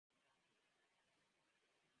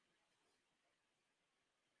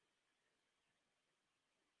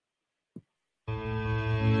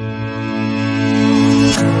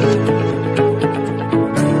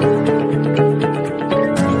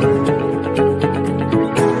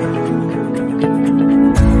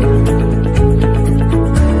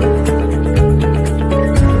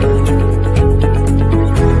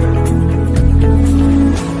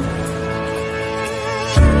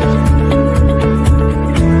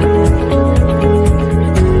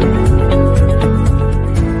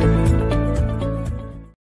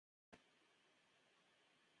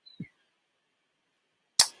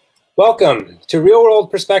Welcome to Real World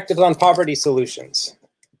Perspectives on Poverty Solutions.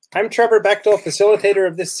 I'm Trevor Bechtel, facilitator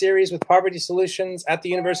of this series with Poverty Solutions at the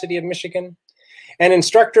University of Michigan, and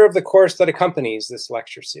instructor of the course that accompanies this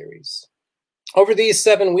lecture series. Over these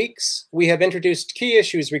 7 weeks, we have introduced key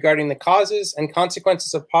issues regarding the causes and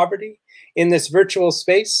consequences of poverty in this virtual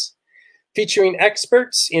space, featuring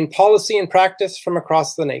experts in policy and practice from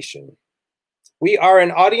across the nation. We are an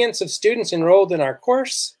audience of students enrolled in our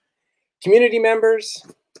course, community members,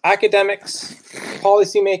 academics,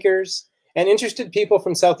 policymakers, and interested people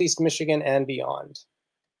from Southeast Michigan and beyond.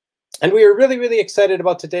 And we are really excited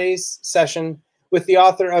about today's session with the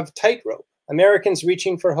author of Tightrope, Americans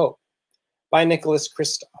Reaching for Hope, by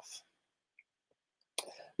Kristof.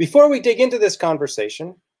 Before we dig into this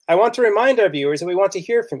conversation, I want to remind our viewers that we want to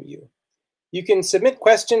hear from you. You can submit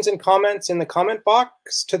questions and comments in the comment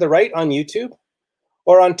box to the right on YouTube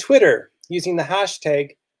or on Twitter using the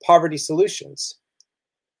hashtag #PovertySolutions.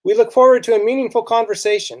 We look forward to a meaningful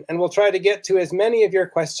conversation and we'll try to get to as many of your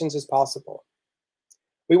questions as possible.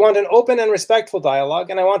 We want an open and respectful dialogue,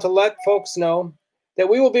 and I want to let folks know that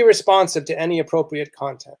we will be responsive to any inappropriate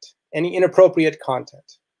content.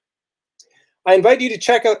 I invite you to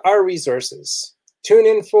check out our resources, tune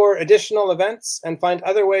in for additional events, and find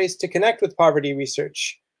other ways to connect with poverty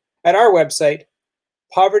research at our website,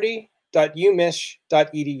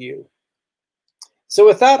 poverty.umich.edu. So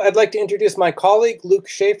with that, I'd like to introduce my colleague, Luke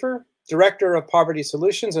Schaefer, Director of Poverty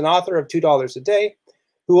Solutions and author of $2 a Day,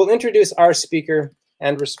 who will introduce our speaker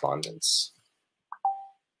and respondents.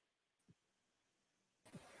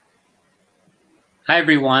 Hi,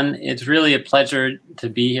 everyone. It's really a pleasure to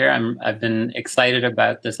be here. I've been excited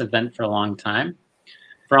about this event for a long time.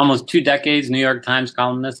 For almost 2 decades, New York Times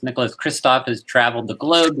columnist Kristof has traveled the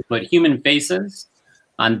globe to put human faces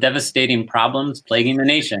on devastating problems plaguing the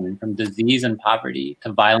nation, from disease and poverty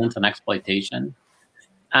to violence and exploitation,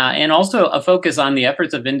 and also a focus on the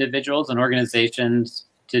efforts of individuals and organizations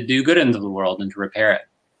to do good into the world and to repair it.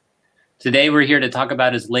 Today, we're here to talk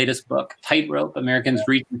about his latest book, Tightrope, Americans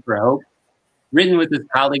Reaching for Hope, written with his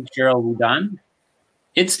colleague, Cheryl Woodon.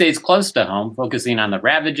 It stays close to home, focusing on the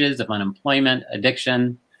ravages of unemployment,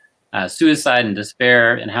 addiction, suicide, and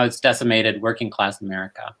despair, and how it's decimated working-class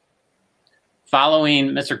America.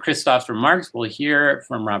 Following Mr. Kristof's remarks, we'll hear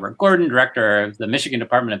from Robert Gordon, Director of the Michigan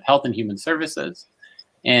Department of Health and Human Services,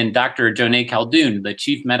 and Dr. Jonae Khaldun, the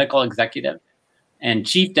Chief Medical Executive and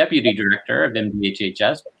Chief Deputy Director of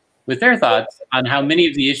MDHHS, with their thoughts on how many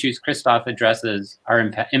of the issues Kristof addresses are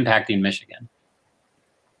impacting Michigan.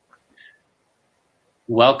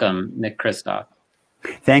 Welcome, Nick Kristof.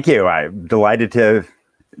 Thank you. I'm delighted to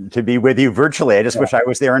be with you virtually. I just wish I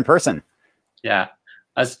was there in person. Yeah,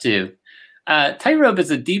 us too. Tightrope is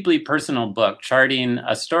a deeply personal book charting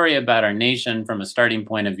a story about our nation from a starting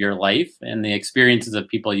point of your life and the experiences of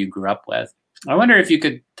people you grew up with. I wonder if you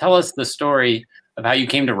could tell us the story of how you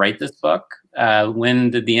came to write this book. When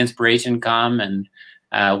did the inspiration come, and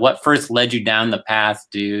what first led you down the path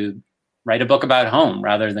to write a book about home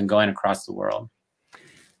rather than going across the world?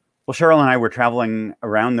 Well, Cheryl and I were traveling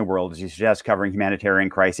around the world, as you suggest, covering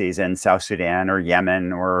humanitarian crises in South Sudan or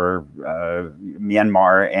Yemen or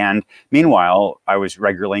Myanmar. And meanwhile, I was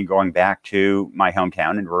regularly going back to my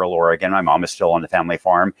hometown in rural Oregon. My mom is still on the family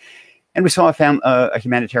farm. And we saw a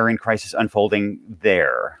humanitarian crisis unfolding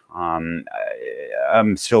there. I'm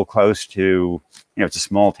still close to, it's a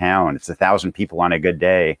small town. It's 1,000 people on a good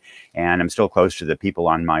day. And I'm still close to the people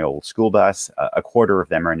on my old school bus. A quarter of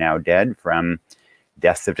them are now dead from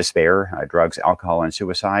deaths of despair, drugs, alcohol, and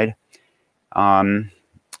suicide. And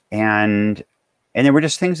there were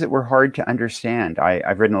just things that were hard to understand.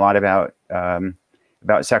 I've written a lot about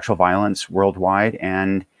sexual violence worldwide,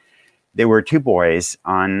 and there were 2 boys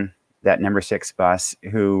on that number 6 bus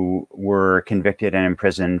who were convicted and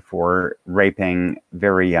imprisoned for raping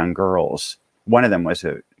very young girls. One of them was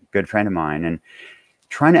a good friend of mine, and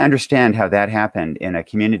trying to understand how that happened in a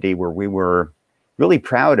community where we were really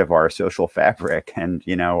proud of our social fabric and,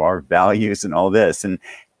 our values and all this. And,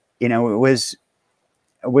 it was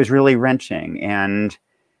really wrenching, and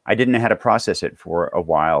I didn't know how to process it for a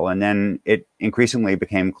while. And then it increasingly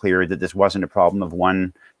became clear that this wasn't a problem of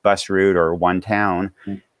one bus route or one town,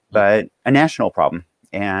 but a national problem.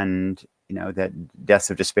 And, that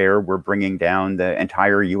deaths of despair were bringing down the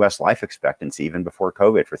entire US life expectancy, even before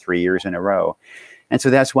COVID, for 3 years in a row. And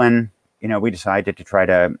so that's when, we decided to try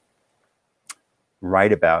to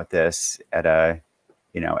write about this at a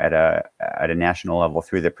national level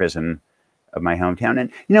through the prism of my hometown.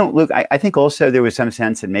 And, Luke, I think also there was some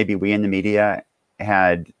sense that maybe we in the media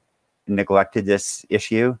had neglected this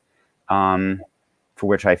issue, for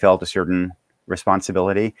which I felt a certain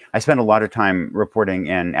responsibility. I spent a lot of time reporting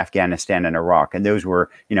in Afghanistan and Iraq, and those were,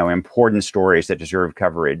 important stories that deserve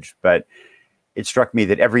coverage. But it struck me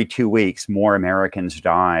that every 2 weeks, more Americans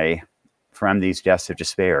die from these deaths of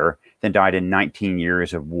despair than died in 19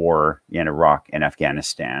 years of war in Iraq and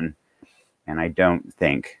Afghanistan. And I don't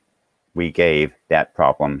think we gave that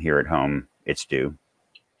problem here at home its due.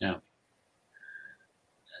 Yeah.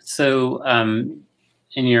 So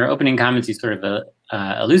in your opening comments, you sort of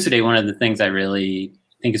elucidate one of the things I really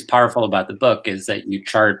think is powerful about the book is that you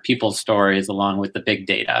chart people's stories along with the big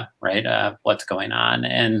data, right? What's going on.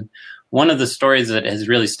 And one of the stories that has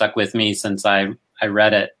really stuck with me since I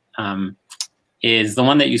read it is the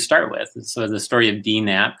one that you start with. So the story of Dee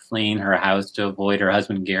Knapp fleeing her house to avoid her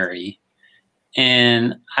husband, Gary.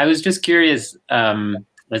 And I was just curious,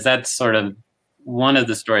 as that's sort of one of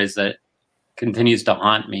the stories that continues to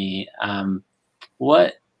haunt me.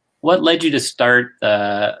 What led you to start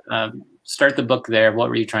the book there? What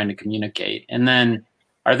were you trying to communicate? And then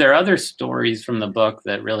are there other stories from the book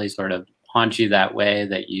that really sort of haunt you that way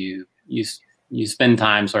that you spend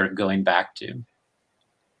time sort of going back to?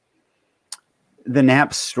 The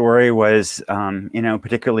Knapp story was,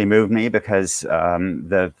 particularly moved me because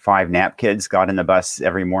the 5 Knapp kids got in the bus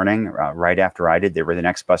every morning right after I did. They were the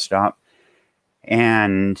next bus stop.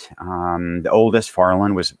 And the oldest,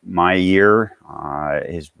 Farland, was my year.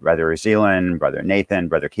 His brother Zealand, brother Nathan,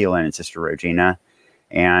 brother Keelan, and sister Regina.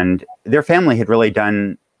 And their family had really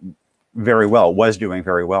done very well, was doing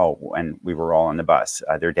very well when we were all on the bus.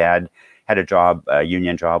 Their dad had a job, a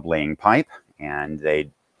union job, laying pipe, and they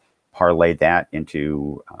parlayed that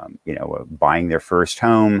into, buying their first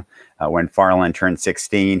home. When Farland turned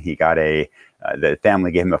 16, he got the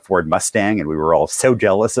family gave him a Ford Mustang, and we were all so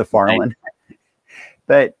jealous of Farland. Right.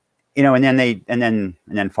 But, and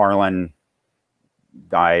then Farland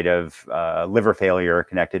died of liver failure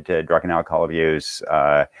connected to drug and alcohol abuse.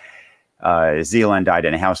 Zealand died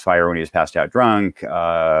in a house fire when he was passed out drunk.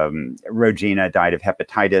 Regina died of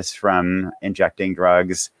hepatitis from injecting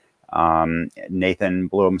drugs. Nathan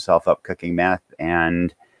blew himself up cooking meth.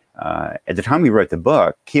 And at the time we wrote the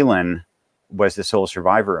book, Keelan was the sole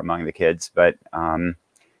survivor among the kids. But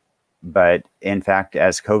in fact,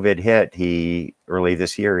 as COVID hit, early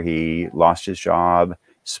this year, he lost his job,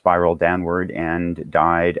 spiraled downward, and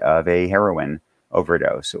died of a heroin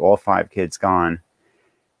overdose. So all 5 kids gone.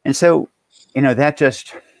 And so, that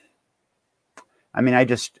just,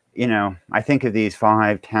 I think of these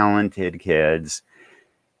 5 talented kids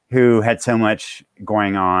who had so much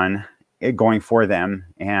going for them.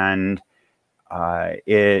 And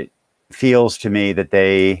it feels to me that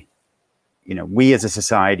they, we as a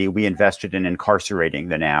society, we invested in incarcerating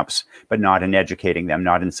the Knapps, but not in educating them,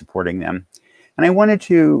 not in supporting them. And I wanted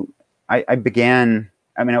to,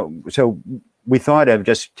 so we thought of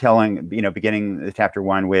just telling, beginning the chapter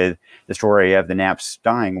 1 with the story of the Knapps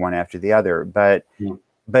dying one after the other. But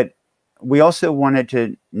we also wanted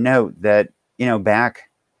to note that, back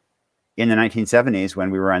in the 1970s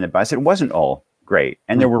when we were on the bus, it wasn't all great.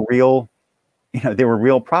 And there were real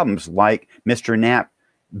problems, like Mr. Knapp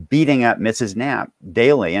beating up Mrs. Knapp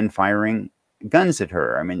daily and firing guns at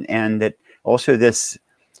her. And that also this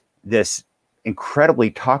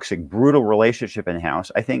incredibly toxic, brutal relationship in the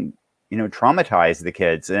house, I think, traumatized the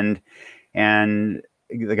kids, and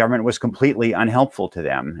the government was completely unhelpful to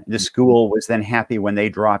them. The school was then happy when they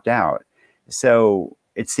dropped out. So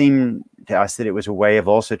it seemed to us that it was a way of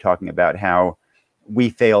also talking about how we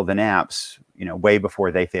failed the Knapps, way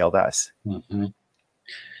before they failed us. Mm-hmm.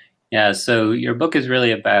 Yeah, so your book is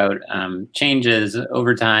really about changes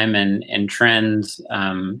over time and trends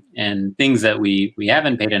and things that we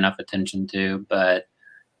haven't paid enough attention to. But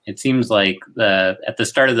it seems like at the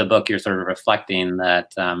start of the book, you're sort of reflecting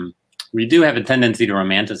that we do have a tendency to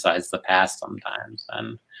romanticize the past sometimes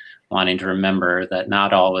and wanting to remember that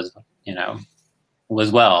not all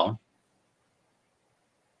was well.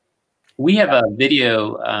 We have a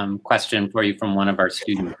video question for you from one of our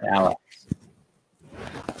students, Alex.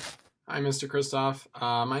 Hi, Mr. Kristof.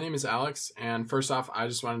 My name is Alex, and first off, I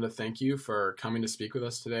just wanted to thank you for coming to speak with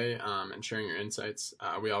us today and sharing your insights.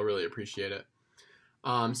 We all really appreciate it.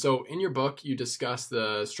 So in your book, you discuss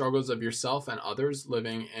the struggles of yourself and others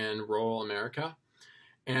living in rural America.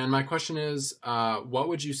 And my question is, what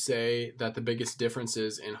would you say that the biggest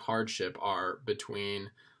differences in hardship are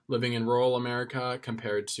between living in rural America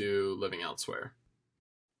compared to living elsewhere?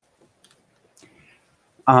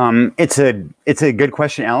 It's a good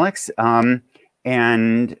question, Alex.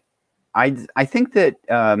 And I think that,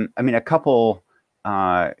 a couple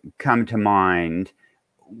come to mind.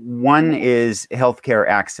 One is healthcare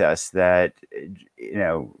access that,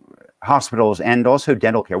 hospitals and also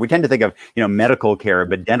dental care. We tend to think of, medical care,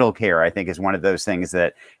 but dental care, I think, is one of those things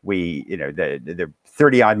that we, the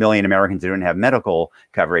 30 odd million Americans who don't have medical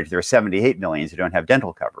coverage. There are 78 million who don't have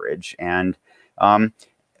dental coverage. And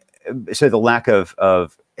so the lack of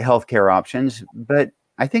healthcare options. But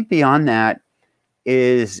I think beyond that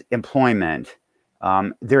is employment.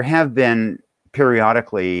 There have been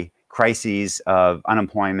periodically crises of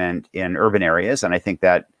unemployment in urban areas. And I think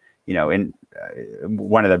that, in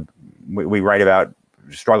one of we write about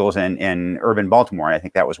struggles in urban Baltimore. And I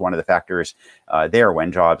think that was one of the factors there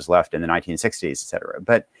when jobs left in the 1960s, et cetera.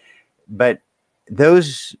 But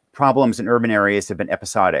those problems in urban areas have been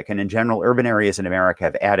episodic. And in general, urban areas in America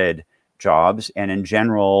have added jobs. And in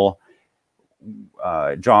general,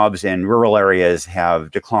 jobs in rural areas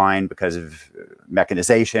have declined because of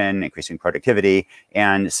mechanization, increasing productivity.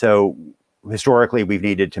 And so historically, we've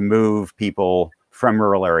needed to move people from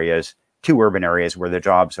rural areas to urban areas where the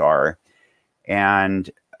jobs are.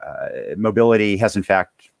 And mobility has, in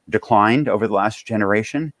fact, declined over the last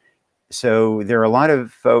generation. So there are a lot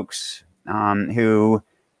of folks who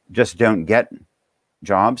just don't get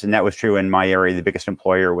jobs. And that was true in my area. The biggest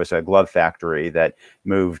employer was a glove factory that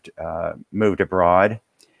moved abroad.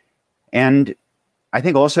 And I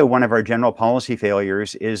think also one of our general policy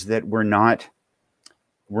failures is that we're not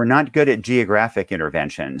good at geographic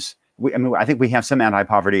interventions. I think we have some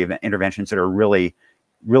anti-poverty interventions that are really,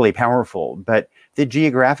 really powerful, but the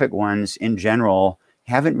geographic ones in general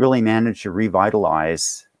haven't really managed to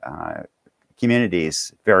revitalize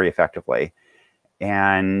communities very effectively.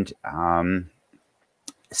 And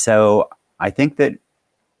so I think that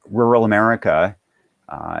rural America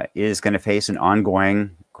is going to face an ongoing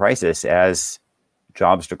crisis as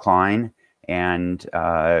jobs decline and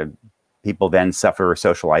people then suffer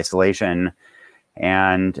social isolation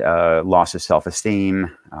and loss of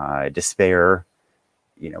self-esteem, despair.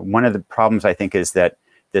 One of the problems I think is that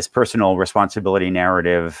this personal responsibility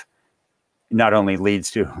narrative not only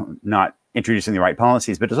leads to not introducing the right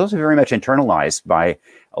policies, but is also very much internalized by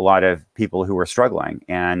a lot of people who are struggling.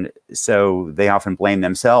 And so they often blame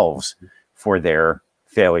themselves for their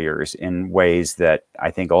failures in ways that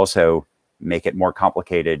I think also make it more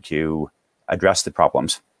complicated to address the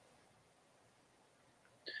problems.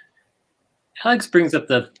 Alex brings up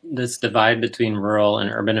this divide between rural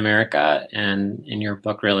and urban America, and in your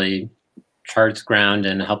book really charts ground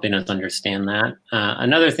in helping us understand that.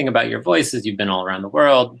 Another thing about your voice is you've been all around the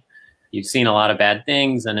world. You've seen a lot of bad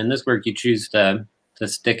things, and in this work you choose to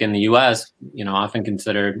stick in the U.S., often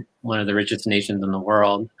considered one of the richest nations in the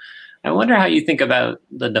world. I wonder how you think about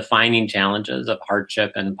the defining challenges of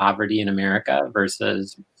hardship and poverty in America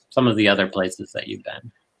versus some of the other places that you've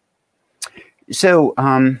been. So,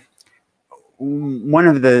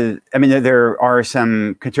 there are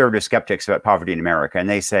some conservative skeptics about poverty in America, and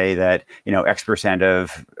they say that, X%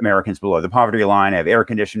 of Americans below the poverty line have air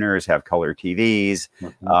conditioners, have color TVs,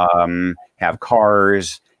 have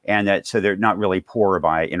cars, and that so they're not really poor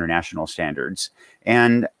by international standards.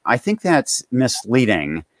 And I think that's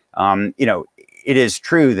misleading. It is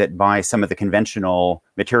true that by some of the conventional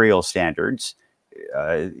material standards,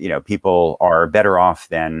 people are better off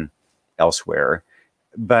than elsewhere.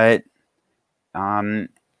 But I've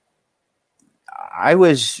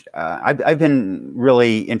been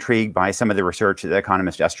really intrigued by some of the research that the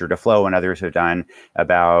economist Esther Duflo and others have done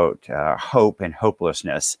about hope and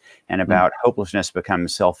hopelessness, and about hopelessness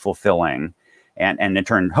becomes self-fulfilling, and in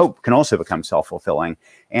turn, hope can also become self-fulfilling.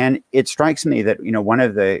 And it strikes me that, one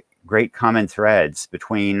of the great common threads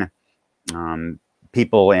between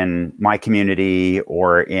people in my community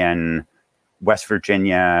or in West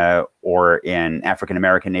Virginia or in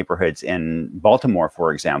African-American neighborhoods in Baltimore,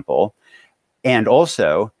 for example, and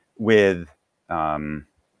also with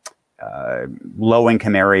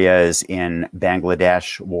low-income areas in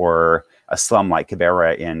Bangladesh or a slum like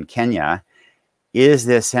Kibera in Kenya, is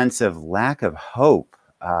this sense of lack of hope,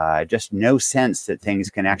 just no sense that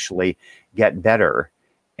things can actually get better.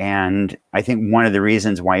 And I think one of the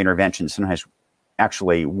reasons why interventions sometimes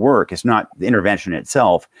actually work is not the intervention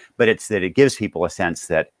itself, but it's that it gives people a sense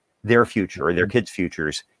that their future or their kids'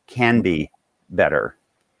 futures can be better.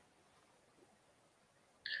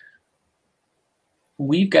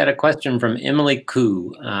 We've got a question from Emily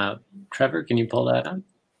Koo. Trevor, can you pull that up?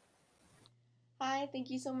 Hi, thank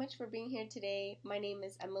you so much for being here today. My name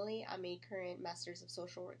is Emily. I'm a current Master's of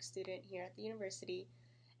Social Work student here at the university.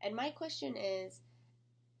 And my question is,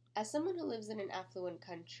 as someone who lives in an affluent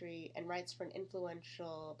country and writes for an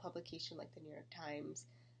influential publication like the New York Times,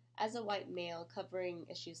 as a white male covering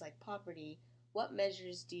issues like poverty, what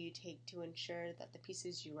measures do you take to ensure that the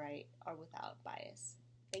pieces you write are without bias?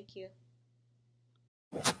 Thank you.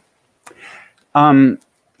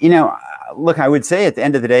 You know, look, I would say at the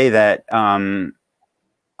end of the day that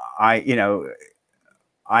you know,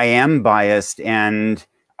 I am biased, and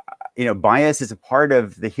you know, bias is a part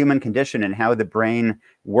of the human condition and how the brain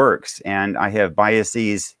works. And I have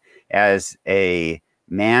biases as a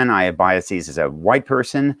man. I have biases as a white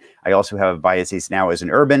person. I also have biases now as an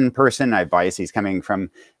urban person. I have biases coming from,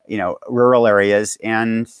 you know, rural areas.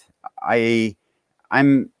 And I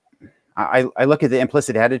look at the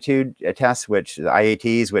implicit attitude tests, which the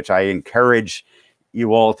IATs, which I encourage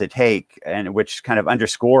you all to take, and which kind of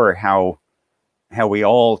underscore how we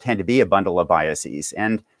all tend to be a bundle of biases.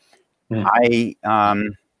 And I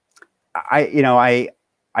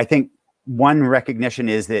think one recognition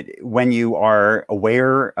is that when you are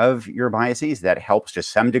aware of your biases, that helps to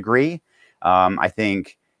some degree. I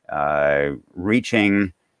think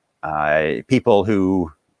reaching people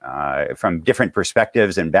who from different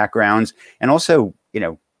perspectives and backgrounds, and also, you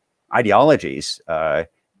know, ideologies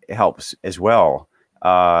helps as well.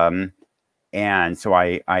 And so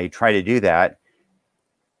I try to do that.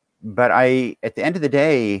 But at the end of the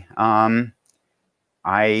day,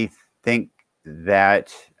 I think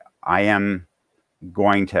that I am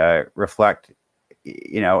going to reflect,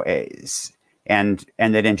 you know, and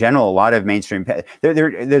that in general, a lot of mainstream,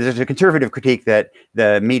 there's a conservative critique that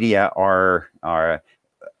the media are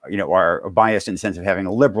biased in the sense of having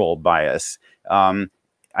a liberal bias. I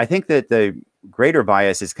think that the greater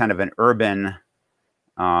bias is kind of an urban,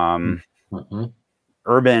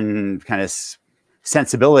 urban kind of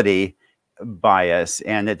sensibility bias,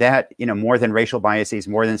 and that you know, more than racial biases,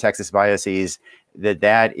 more than sexist biases,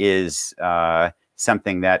 that is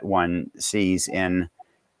something that one sees in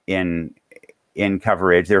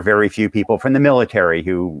coverage. There are very few people from the military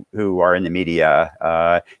who are in the media,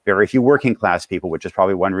 very few working class people, which is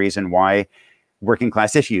probably one reason why working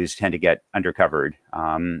class issues tend to get undercovered.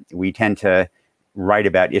 We tend to write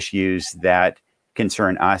about issues that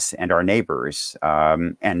concern us and our neighbors,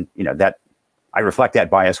 and you know, that I reflect that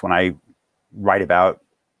bias when I write about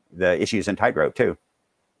the issues in Tightrope too.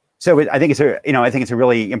 So I think it's a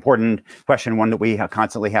really important question, one that we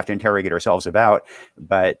constantly have to interrogate ourselves about.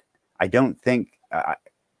 But I don't think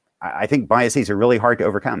I think biases are really hard to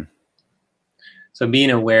overcome. So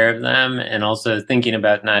being aware of them, and also thinking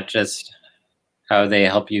about not just how they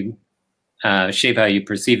help you shape how you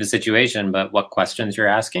perceive a situation, but what questions you're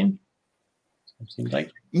asking. It seems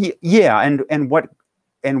like. Yeah, and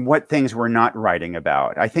what things we're not writing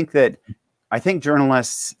about. I think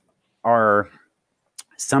journalists are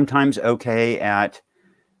sometimes okay at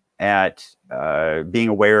being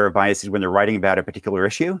aware of biases when they're writing about a particular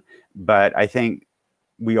issue, but I think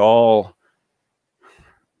we all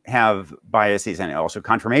have biases, and also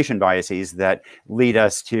confirmation biases, that lead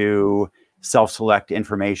us to self-select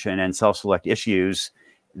information and self-select issues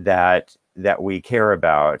that we care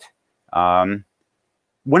about. I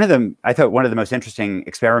thought one of the most interesting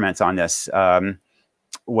experiments on this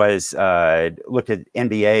was looked at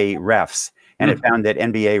NBA refs, and it found that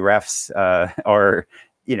NBA refs are,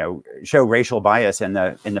 you know, show racial bias in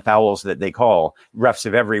the fouls that they call. Refs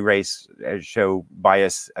of every race show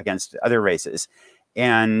bias against other races,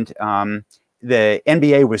 and the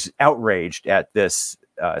NBA was outraged at this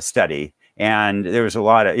study. And there was a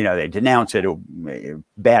lot of, you know, they denounced it, a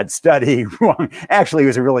bad study, wrong. Actually, it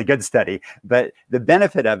was a really good study. But the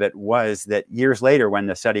benefit of it was that years later, when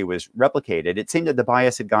the study was replicated, it seemed that the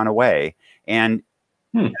bias had gone away. And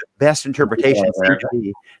the best interpretation seemed to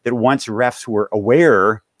be that once refs were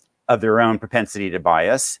aware of their own propensity to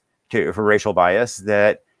bias, for racial bias,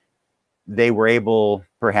 that they were able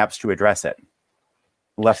perhaps to address it.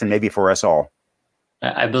 Lesson maybe for us all.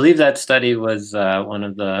 I believe that study was one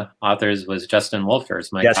of the authors was Justin Wolfers.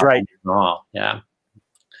 That's right. Yeah.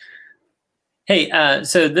 Hey,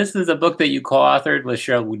 so this is a book that you co-authored with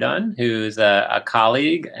Cheryl Wudun, who's a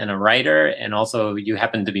colleague and a writer, and also you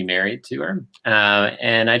happen to be married to her.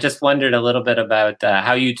 And I just wondered a little bit about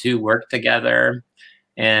how you two work together,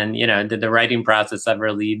 and you know, did the writing process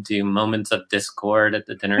ever lead to moments of discord at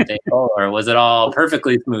the dinner table, or was it all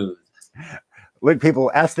perfectly smooth? When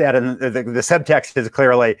people ask that, and the subtext is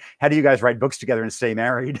clearly, how do you guys write books together and stay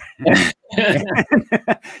married? And,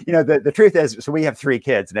 you know, the truth is, so we have 3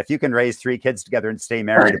 kids, and if you can raise 3 kids together and stay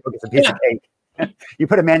married, a book is a piece of cake. You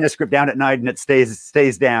put a manuscript down at night and it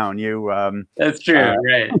stays down. That's true,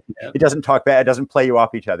 right? Yep. It doesn't talk bad. It doesn't play you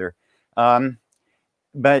off each other.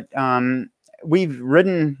 But we've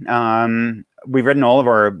written all of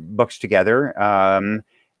our books together.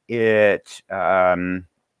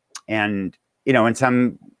 And you know, in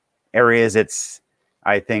some areas, it's,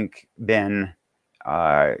 I think, been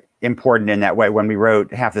important in that way. When we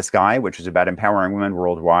wrote Half the Sky, which was about empowering women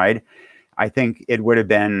worldwide, I think it would have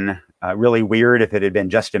been really weird if it had been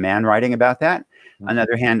just a man writing about that. On the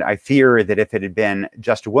other hand, I fear that if it had been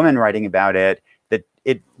just a woman writing about it, that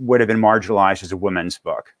it would have been marginalized as a woman's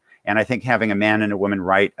book. And I think having a man and a woman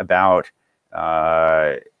write about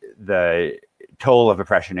the toll of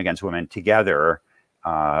oppression against women together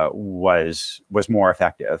was more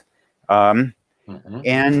effective. And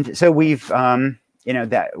so we've, you know,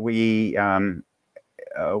 that we've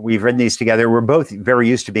written these together. We're both very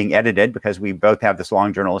used to being edited because we both have this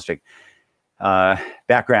long journalistic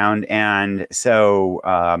background, and so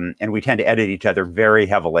and we tend to edit each other very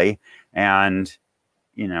heavily. And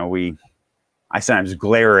you know, I sometimes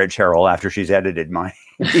glare at Cheryl after she's edited mine,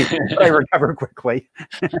 but I recover quickly.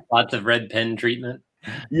 Lots of red pen treatment.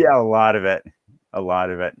 Yeah, a lot of it. A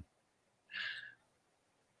lot of it.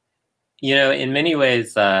 You know, in many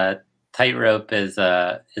ways, Tightrope is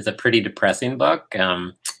a pretty depressing book.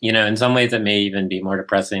 You know, in some ways, it may even be more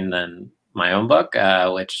depressing than my own book,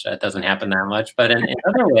 which doesn't happen that much. But in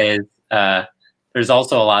other ways, there's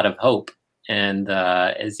also a lot of hope. And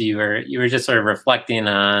as you were just sort of reflecting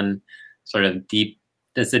on sort of deep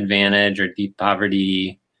disadvantage or deep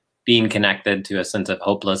poverty being connected to a sense of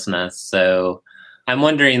hopelessness. So I'm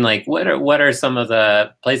wondering, like, what are some of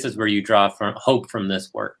the places where you draw from hope from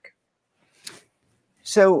this work?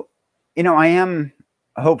 So, you know, I am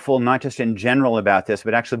hopeful not just in general about this,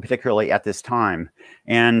 but actually particularly at this time.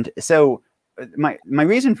 And so my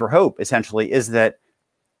reason for hope essentially is that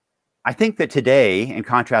I think that today, in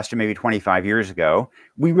contrast to maybe 25 years ago,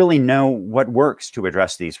 we really know what works to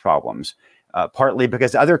address these problems, partly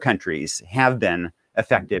because other countries have been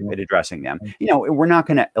effective at addressing them. You know, we're not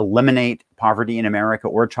going to eliminate poverty in America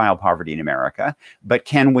or child poverty in America, but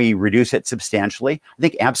can we reduce it substantially? I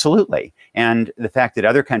think absolutely. And the fact that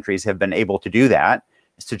other countries have been able to do that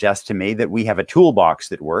suggests to me that we have a toolbox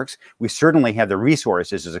that works. We certainly have the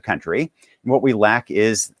resources as a country. What we lack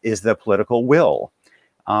is the political will.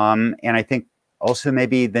 And I think also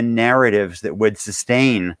maybe the narratives that would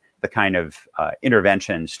sustain the kind of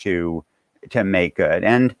interventions to make good.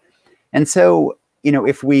 And so, you know,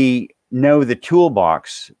 if we know the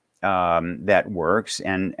toolbox that works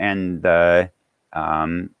and the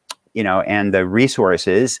you know, and the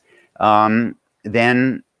resources,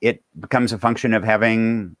 then it becomes a function of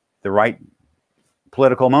having the right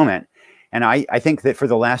political moment. And I think that for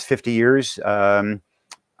the last 50 years,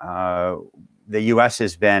 the U.S.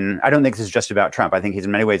 has been, I don't think this is just about Trump. I think he's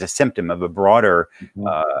in many ways a symptom of a broader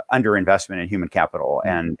underinvestment in human capital.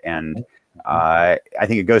 And I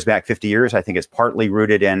think it goes back 50 years. I think it's partly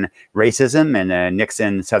rooted in racism and the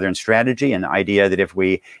Nixon Southern strategy and the idea that if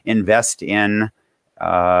we invest in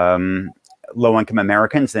low-income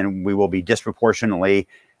Americans, then we will be disproportionately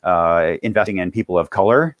investing in people of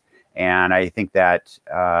color. And I think that,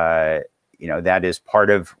 you know, that is part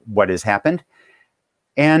of what has happened.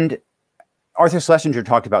 And Arthur Schlesinger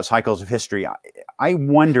talked about cycles of history. I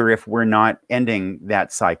wonder if we're not ending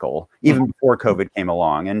that cycle even before COVID came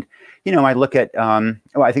along. And, you know, I look at,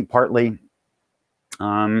 well, I think partly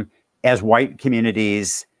as white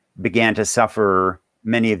communities began to suffer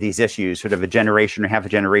many of these issues, sort of a generation or half a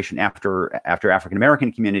generation after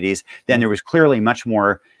African-American communities, then there was clearly much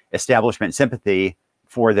more establishment sympathy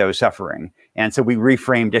for those suffering. And so we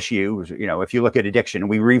reframed issues. You know, if you look at addiction,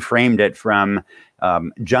 we reframed it from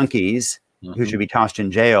junkies who should be tossed in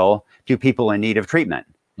jail to people in need of treatment.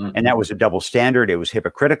 And that was a double standard. It was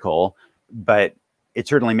hypocritical, but it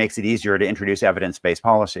certainly makes it easier to introduce evidence-based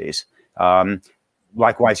policies.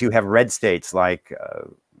 Likewise, you have red states like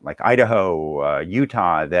Idaho,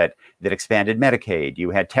 Utah that expanded Medicaid. You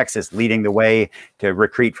had Texas leading the way to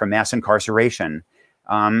retreat from mass incarceration.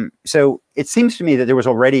 So it seems to me that there was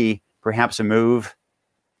already perhaps a move.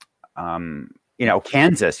 You know,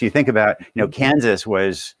 Kansas, you think about, you know, Kansas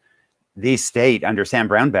was the state under Sam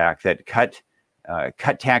Brownback that cut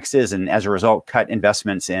taxes and as a result cut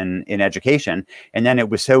investments in education. And then it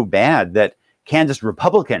was so bad that Kansas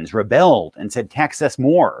Republicans rebelled and said, tax us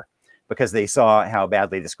more, because they saw how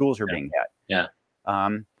badly the schools were being hit. Yeah.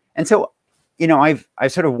 And so, you know, I've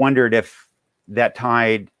sort of wondered if that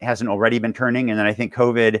tide hasn't already been turning. And then I think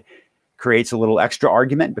COVID creates a little extra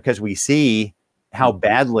argument because we see how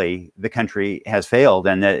badly the country has failed.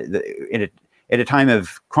 And at a time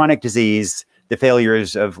of chronic disease, the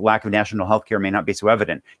failures of lack of national health care may not be so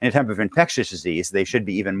evident. In a time of infectious disease, they should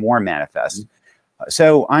be even more manifest.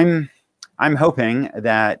 So I'm hoping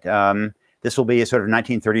that this will be a sort of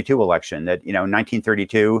 1932 election, that, you know,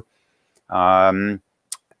 1932,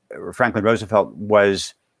 Franklin Roosevelt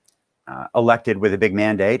was elected with a big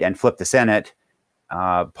mandate and flipped the Senate,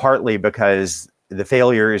 partly because the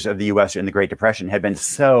failures of the U.S. in the Great Depression had been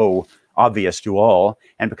so obvious to all,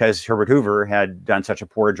 and because Herbert Hoover had done such a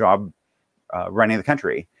poor job running the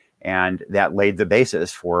country, and that laid the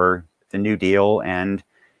basis for the New Deal and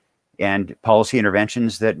policy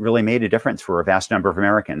interventions that really made a difference for a vast number of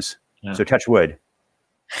Americans. Yeah. So touch wood.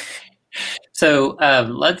 So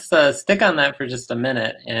let's stick on that for just a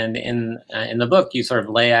minute. And in the book, you sort of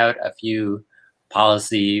lay out a few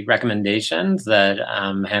policy recommendations that,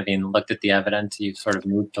 having looked at the evidence, you've sort of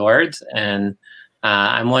moved towards. And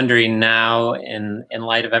I'm wondering now, in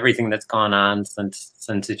light of everything that's gone on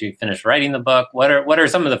since you finished writing the book, what are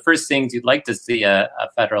some of the first things you'd like to see a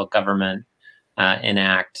federal government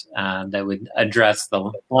enact that would address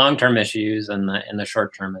the long-term issues and the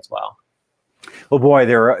short-term as well? Well, boy,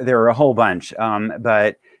 there are a whole bunch,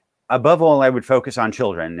 but above all, I would focus on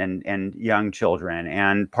children and young children.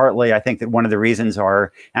 And partly, I think that one of the reasons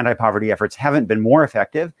our anti-poverty efforts haven't been more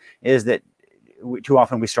effective is that too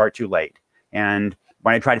often we start too late. And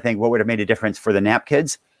when I try to think what would have made a difference for the NAP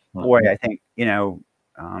kids, boy, I think,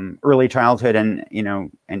 early childhood and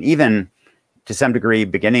even to some degree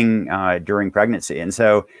beginning during pregnancy. And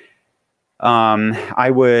so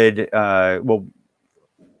I would,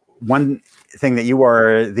 one thing that you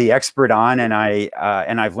are the expert on, and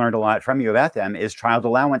I've learned a lot from you about them, is child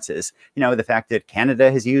allowances. The fact that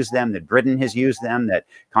Canada has used them, that Britain has used them, that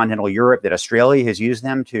continental Europe, that Australia has used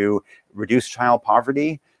them to reduce child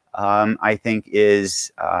poverty, I think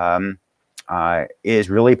is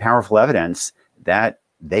really powerful evidence that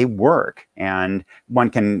they work. And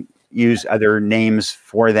one can use other names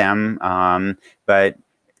for them, but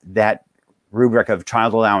that rubric of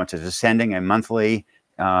child allowances is sending a monthly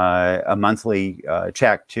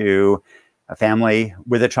check to a family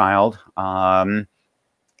with a child, and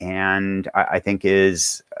I think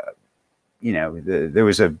is, there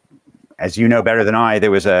was as you know better than I,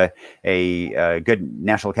 there was a good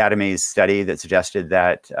National Academies study that suggested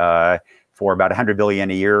that for about $100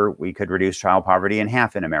 billion a year, we could reduce child poverty in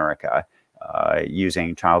half in America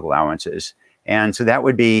using child allowances, and so that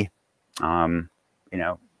would be,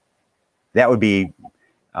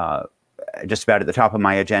 just about at the top of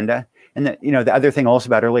my agenda. And the other thing also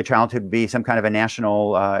about early childhood would be some kind of a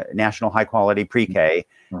national high quality pre-K,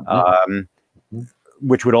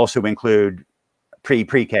 which would also include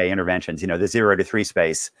pre-K interventions, the 0 to 3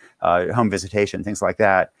 space, home visitation, things like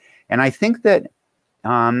that. And I think that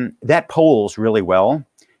that polls really well.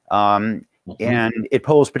 And it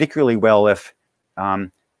polls particularly well if,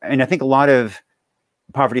 and I think a lot of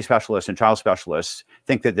poverty specialists and child specialists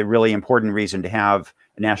think that the really important reason to have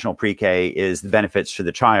a national pre-K is the benefits to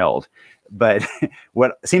the child. But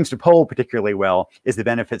what seems to poll particularly well is the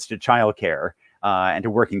benefits to childcare and to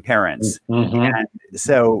working parents. And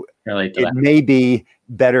so it may be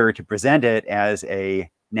better to present it as a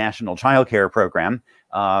national childcare program,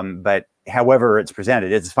 but however it's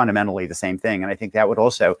presented, it's fundamentally the same thing. And I think that would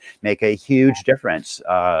also make a huge difference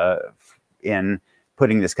in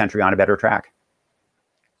putting this country on a better track.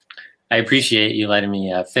 I appreciate you letting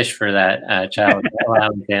me fish for that child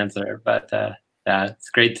allowance answer, but it's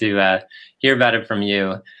great to hear about it from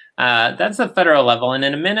you. That's the federal level. And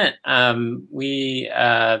in a minute, we,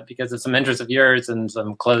 because of some interest of yours and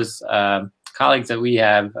some close colleagues that we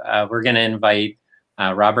have, we're going to invite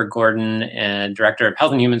Robert Gordon, Director of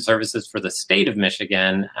Health and Human Services for the state of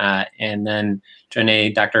Michigan, and then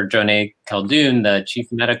Dr. Jonay Khaldun, the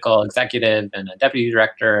Chief Medical Executive and a Deputy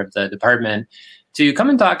Director of the department, to come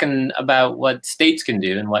and talk about what states can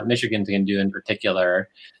do and what Michigan can do in particular.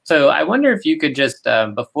 So I wonder if you could just,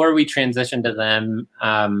 before we transition to them,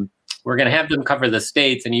 we're going to have them cover the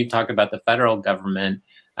states, and you talked about the federal government.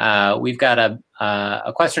 We've got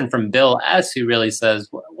a question from Bill S., who really says,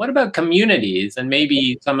 what about communities? And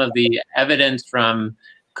maybe some of the evidence from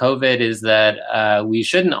COVID is that we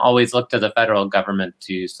shouldn't always look to the federal government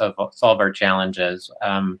to solve our challenges.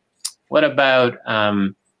 What about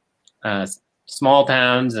small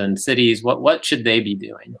towns and cities? What should they be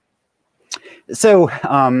doing? So,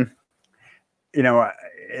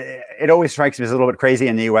 it always strikes me as a little bit crazy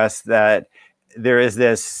in the U.S. that there is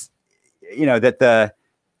this,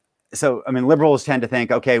 liberals tend to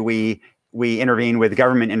think, okay, we intervene with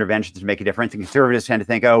government interventions to make a difference. And conservatives tend to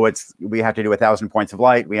think, oh, we have to do 1,000 points of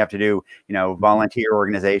light. We have to do, volunteer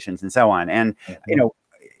organizations and so on. And,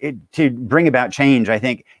 to bring about change, I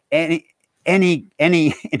think any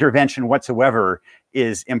intervention whatsoever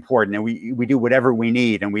is important, and we do whatever we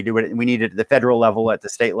need, and we do it. We need it at the federal level, at the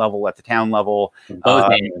state level, at the town level,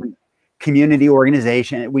 community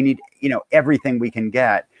organization. We need everything we can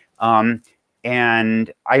get.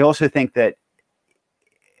 And I also think that,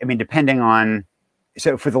 depending on,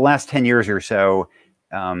 so for the last 10 years or so,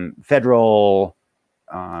 federal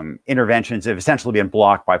interventions have essentially been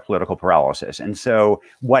blocked by political paralysis. And so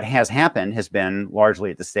what has happened has been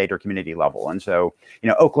largely at the state or community level. And so, you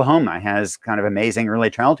know, Oklahoma has kind of amazing early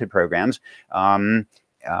childhood programs. And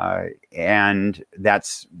that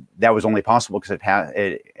was only possible because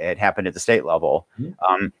it happened at the state level.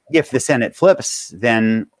 If the Senate flips,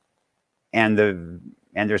 then and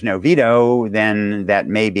there's no veto, then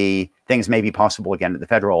things may be possible again at the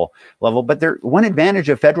federal level. But one advantage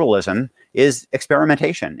of federalism is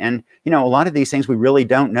experimentation. And, you know, a lot of these things we really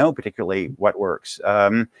don't know particularly what works.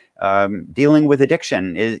 Dealing with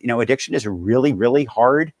addiction addiction is a really, really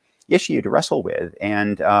hard issue to wrestle with.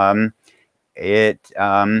 And I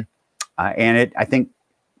think,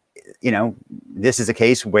 you know, this is a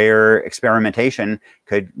case where experimentation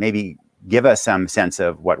could maybe give us some sense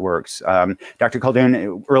of what works. Dr.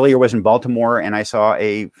 Khaldun earlier was in Baltimore, and I saw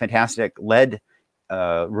a fantastic lead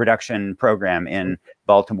reduction program in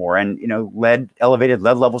Baltimore. And, you know, elevated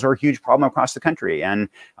lead levels are a huge problem across the country. And,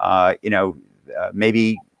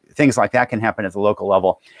 maybe things like that can happen at the local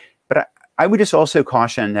level. But I would just also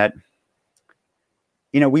caution that,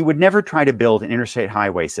 you know, we would never try to build an interstate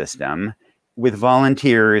highway system with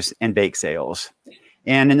volunteers and bake sales.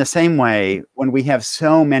 And in the same way, when we have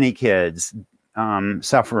so many kids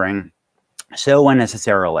suffering so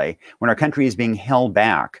unnecessarily, when our country is being held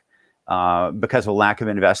back because of a lack of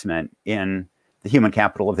investment in the human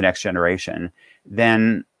capital of the next generation,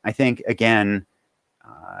 then I think, again,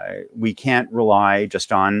 we can't rely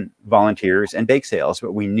just on volunteers and bake sales,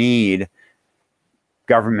 but we need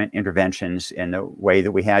government interventions in the way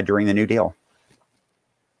that we had during the New Deal.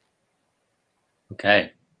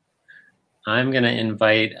 Okay. I'm going to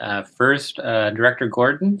invite first Director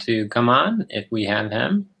Gordon to come on if we have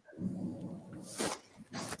him.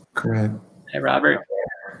 Great. Hey, Robert.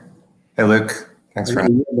 Hey, Luke. Thanks for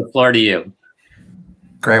having me. The floor to you.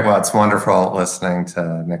 Great. Well, it's wonderful listening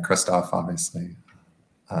to Nick Kristof, obviously.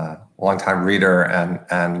 Longtime reader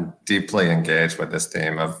and deeply engaged with this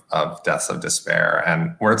theme of deaths of despair.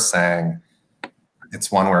 And worth saying,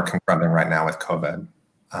 it's one we're confronting right now with COVID.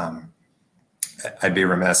 I'd be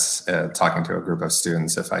remiss talking to a group of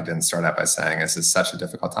students if I didn't start out by saying this is such a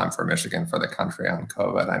difficult time for Michigan, for the country on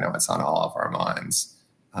COVID. I know it's on all of our minds.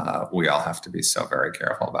 We all have to be so very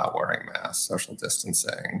careful about wearing masks, social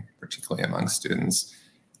distancing, particularly among students.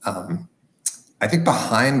 I think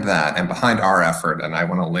behind that and behind our effort, and I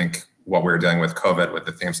want to link what we're doing with COVID with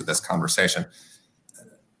the themes of this conversation,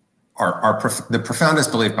 the profoundest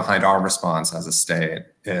belief behind our response as a state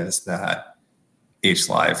is that each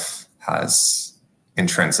life has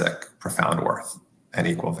intrinsic profound worth and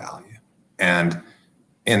equal value. And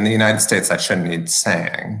in the United States, that shouldn't need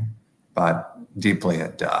saying, but deeply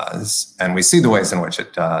it does. And we see the ways in which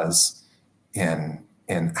it does in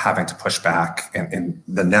having to push back in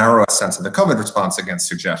the narrowest sense of the COVID response against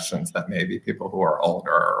suggestions that maybe people who are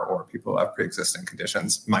older or people who have pre-existing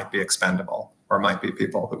conditions might be expendable or might be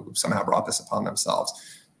people who somehow brought this upon themselves.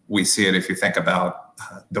 We see it if you think about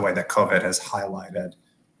the way that COVID has highlighted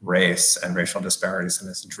race and racial disparities and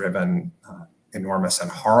has driven enormous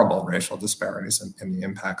and horrible racial disparities in the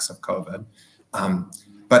impacts of COVID.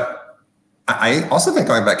 But I also think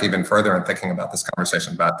going back even further and thinking about this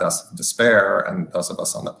conversation about deaths of despair, and those of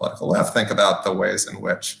us on the political left think about the ways in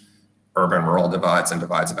which urban-rural divides and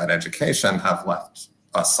divides about education have left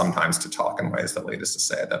us sometimes to talk in ways that lead us to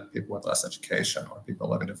say that people with less education or people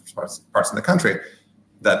living in different parts of the country,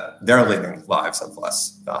 that they're leading lives of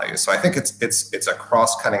less value. So I think it's a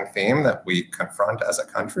cross-cutting theme that we confront as a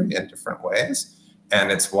country in different ways.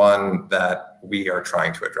 And it's one that we are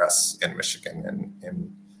trying to address in Michigan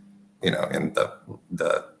in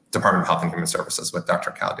the Department of Health and Human Services with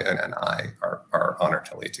Dr. Khaldun and I are honored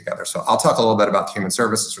to lead together. So I'll talk a little bit about the human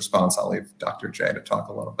services response. I'll leave Dr. J to talk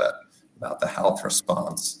a little bit about the health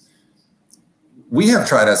response. We have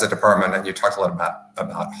tried as a department, and you talked a lot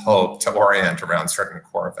about hope, to orient around certain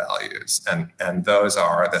core values. And those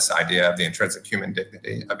are this idea of the intrinsic human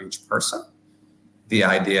dignity of each person, the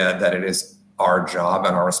idea that it is our job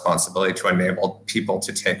and our responsibility to enable people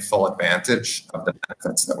to take full advantage of the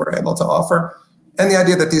benefits that we're able to offer, and the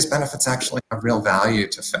idea that these benefits actually have real value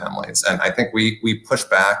to families. And I think we push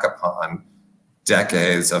back upon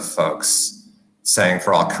decades of folks saying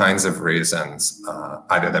for all kinds of reasons,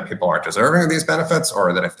 either that people aren't deserving of these benefits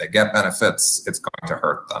or that if they get benefits, it's going to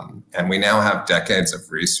hurt them. And we now have decades of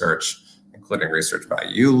research, including research by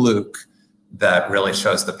you, Luke, that really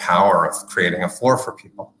shows the power of creating a floor for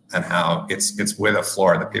people and how it's with a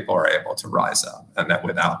floor that people are able to rise up, and that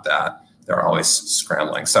without that, they're always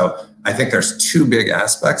scrambling. So I think there's two big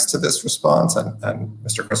aspects to this response, and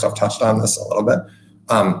Mr. Kristof touched on this a little bit.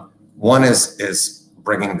 One is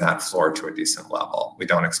bringing that floor to a decent level. We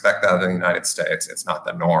don't expect that in the United States. It's not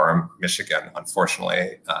the norm. Michigan,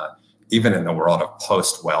 unfortunately, even in the world of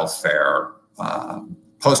post-welfare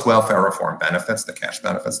reform benefits, the cash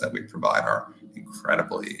benefits that we provide are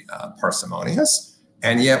incredibly parsimonious.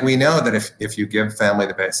 And yet we know that if you give family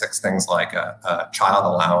the basics, things like a child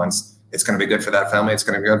allowance, it's going to be good for that family. It's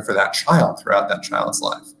going to be good for that child throughout that child's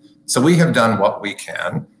life. So we have done what we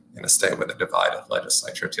can in a state with a divided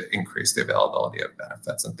legislature to increase the availability of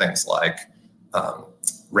benefits, and things like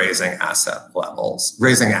raising asset levels,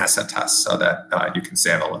 raising asset tests so that you can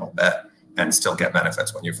save a little bit and still get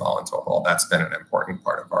benefits when you fall into a hole. That's been an important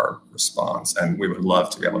part of our response. And we would love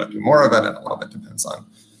to be able to do more of it. And a little bit depends on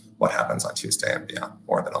what happens on Tuesday and beyond,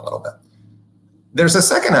 more than a little bit. There's a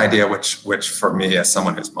second idea, which for me, as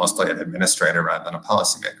someone who's mostly an administrator rather than a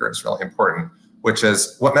policymaker, is really important, which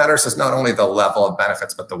is what matters is not only the level of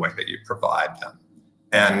benefits, but the way that you provide them.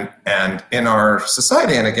 And in our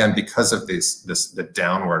society, and again, because of the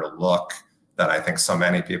downward look that I think so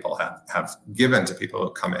many people have given to people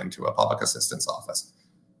who come into a public assistance office,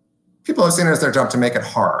 people have seen it as their job to make it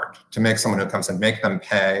hard, to make someone who comes in, make them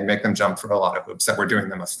pay, make them jump through a lot of hoops, that we're doing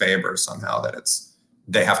them a favor somehow, that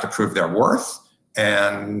they have to prove their worth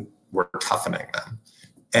and we're toughening them.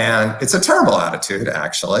 And it's a terrible attitude,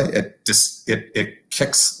 actually. It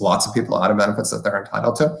kicks lots of people out of benefits that they're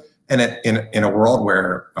entitled to. And in a world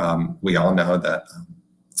where we all know that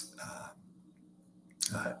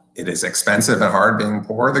it is expensive and hard being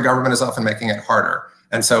poor, the government is often making it harder.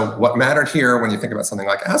 And so what mattered here, when you think about something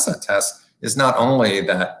like asset tests, is not only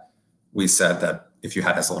that we said that if you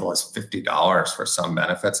had as little as $50 for some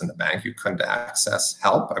benefits in the bank, you couldn't access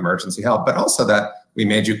help, emergency help, but also that we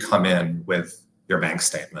made you come in with your bank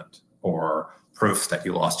statement or proof that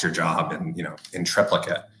you lost your job in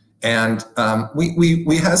triplicate. And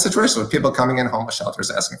we had situations with people coming in homeless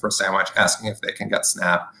shelters, asking for a sandwich, asking if they can get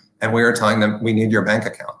SNAP. And we were telling them, we need your bank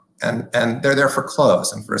account. And they're there for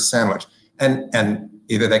clothes and for a sandwich. And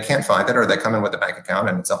either they can't find it or they come in with a bank account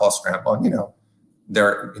and it's a whole scramble. And,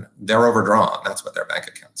 they're overdrawn. That's what their bank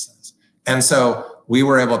account says. And so we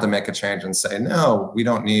were able to make a change and say, no, we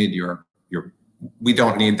don't need we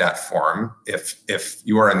don't need that form. If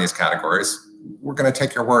you are in these categories, we're going to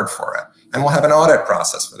take your word for it. And we'll have an audit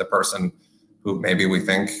process for the person who maybe we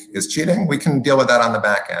think is cheating. We can deal with that on the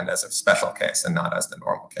back end as a special case and not as the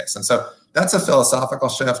normal case. And so that's a philosophical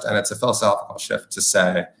shift, and it's a philosophical shift to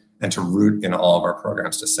say, and to root in all of our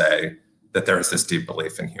programs to say that there is this deep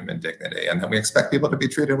belief in human dignity and that we expect people to be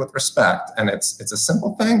treated with respect. And it's a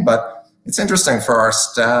simple thing, but it's interesting for our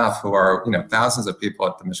staff who are, thousands of people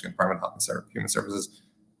at the Michigan Department of Health and Human Services.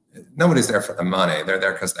 Nobody's there for the money. They're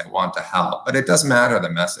there because they want to help. But it does matter the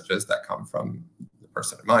messages that come from the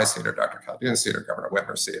person in my seat or Dr. Calhoun's seat or Governor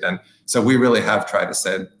Whitmer's seat. And so we really have tried to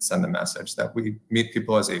send the message that we meet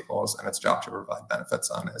people as equals, and it's job to provide benefits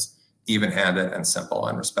on as even-handed and simple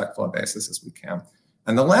and respectful a basis as we can.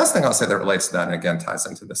 And the last thing I'll say that relates to that, and again ties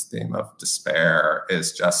into this theme of despair,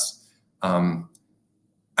 is just,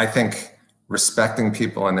 I think respecting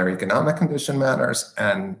people and their economic condition matters,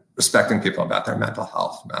 and respecting people about their mental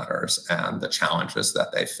health matters and the challenges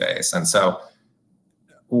that they face. And so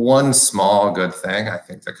one small good thing I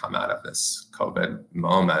think to come out of this COVID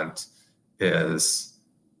moment is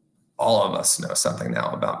all of us know something now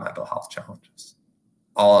about mental health challenges.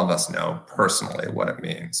 All of us know personally what it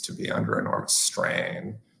means to be under enormous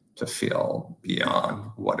strain, to feel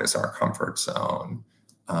beyond what is our comfort zone,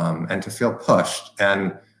 and to feel pushed.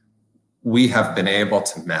 And we have been able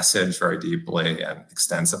to message very deeply and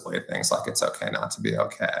extensively things like it's okay not to be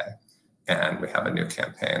okay. And we have a new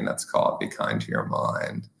campaign that's called Be Kind to Your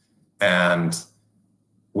Mind. And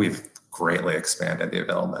we've greatly expanded the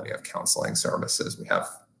availability of counseling services. We have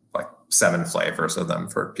like 7 flavors of them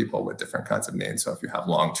for people with different kinds of needs. So if you have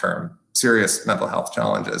long-term serious mental health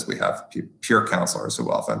challenges, we have peer counselors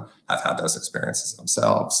who often have had those experiences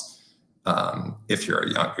themselves. If you're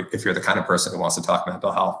the kind of person who wants to talk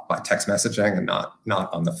mental health by text messaging and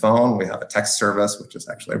not on the phone, we have a text service, which is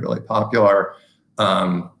actually really popular.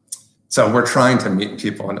 So we're trying to meet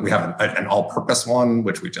people, and we have an all-purpose one,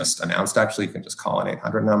 which we just announced. Actually, you can just call an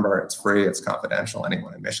 800 number. It's free. It's confidential.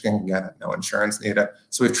 Anyone in Michigan can get it. No insurance needed.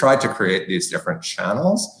 So we've tried to create these different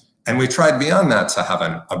channels, and we tried beyond that to have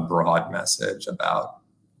a broad message about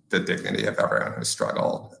the dignity of everyone who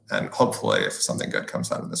struggled. And hopefully, if something good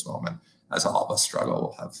comes out of this moment, as all of us struggle,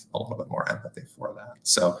 we'll have a little bit more empathy for that.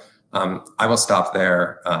 So I will stop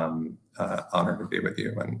there. Honored to be with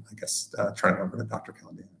you, and I guess turn it over to Dr.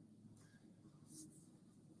 Calhoun.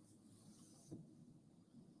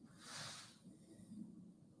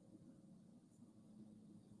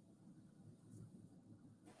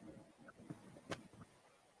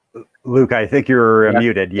 Luke, I think you're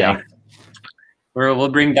muted. Yeah. Thanks. We'll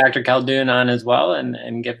bring Dr. Khaldun on as well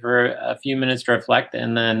and give her a few minutes to reflect,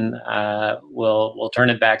 and then we'll turn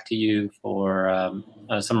it back to you for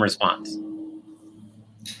some response.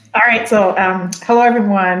 All right, so hello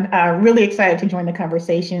everyone. Really excited to join the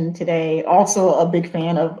conversation today. Also a big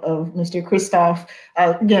fan of Mr. Kristof.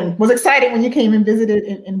 Again, was excited when you came and visited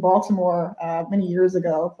in Baltimore many years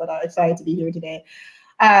ago, but excited to be here today.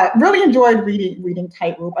 Really enjoyed reading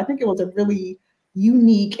Tightrope. I think it was a really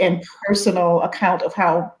unique and personal account of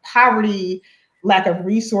how poverty, lack of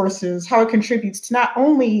resources, how it contributes to not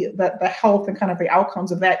only the health and kind of the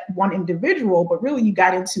outcomes of that one individual, but really you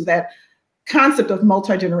got into that concept of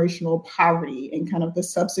multi-generational poverty and kind of the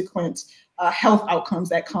subsequent health outcomes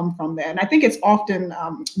that come from that. And I think it's often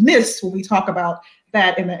missed when we talk about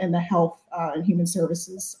that in the health and human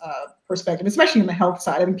services perspective, especially in the health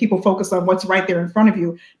side. I mean, people focus on what's right there in front of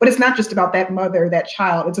you, but it's not just about that mother, that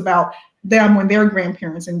child. It's about them when they're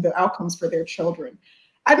grandparents and the outcomes for their children.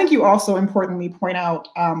 I think you also importantly point out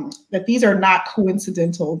that these are not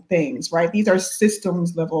coincidental things, right? These are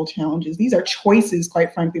systems level challenges. These are choices,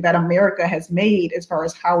 quite frankly, that America has made as far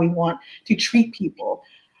as how we want to treat people.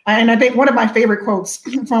 And I think one of my favorite quotes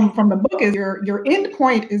from the book is your end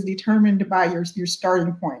point is determined by your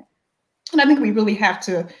starting point. And I think we really have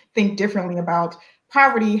to think differently about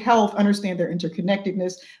poverty, health, understand their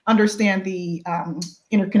interconnectedness, understand the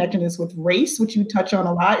interconnectedness with race, which you touch on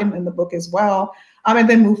a lot in the book as well. And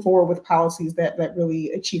then move forward with policies that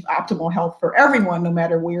really achieve optimal health for everyone, no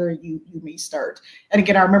matter where you may start. And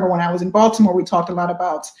again, I remember when I was in Baltimore, we talked a lot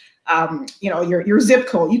about your zip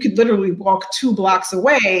code. You could literally walk 2 blocks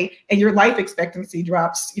away and your life expectancy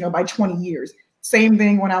drops, by 20 years. Same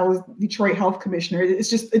thing when I was Detroit Health Commissioner. It's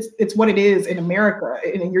just, it's what it is in America,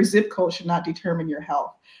 and your zip code should not determine your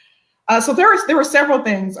health. So there were several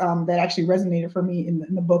things that actually resonated for me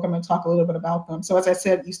in the book. I'm going to talk a little bit about them. So as I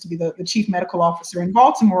said, used to be the chief medical officer in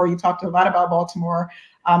Baltimore. You talked a lot about Baltimore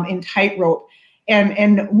in Tightrope.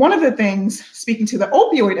 And one of the things, speaking to the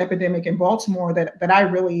opioid epidemic in Baltimore, that I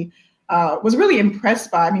really was really impressed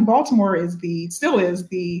by. I mean, Baltimore still is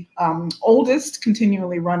the oldest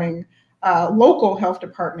continually running local health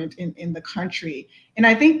department in the country. And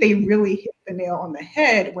I think they really hit the nail on the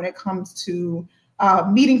head when it comes to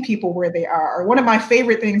meeting people where they are. One of my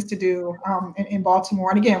favorite things to do in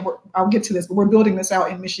Baltimore, and again, I'll get to this, but we're building this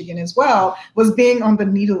out in Michigan as well, was being on the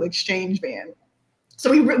needle exchange van.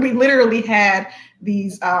 So we literally had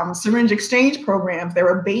these syringe exchange programs that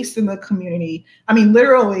were based in the community. I mean,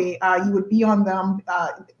 literally, you would be on them,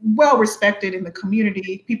 well respected in the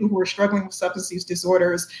community, people who were struggling with substance use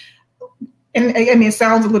disorders. And I mean, it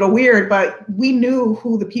sounds a little weird, but we knew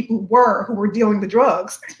who the people were who were dealing the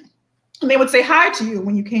drugs. And they would say hi to you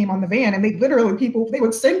when you came on the van, and they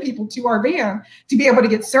would send people to our van to be able to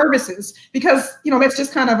get services, because, that's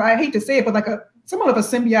just kind of, I hate to say it, but like somewhat of a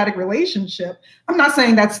symbiotic relationship. I'm not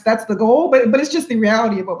saying that's the goal, but it's just the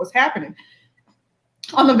reality of what was happening.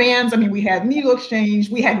 On the vans, I mean, we had needle exchange,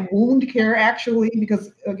 we had wound care actually,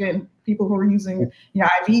 because again, people who are using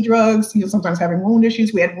IV drugs, sometimes having wound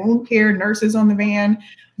issues. We had wound care nurses on the van.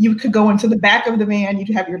 You could go into the back of the van. You'd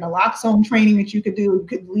have your naloxone training that you could do. You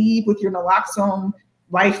could leave with your naloxone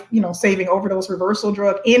life-saving overdose reversal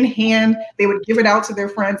drug in hand. They would give it out to their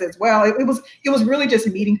friends as well. It was really just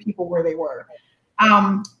meeting people where they were.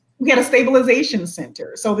 We had a stabilization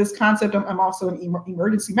center. So this concept, I'm also an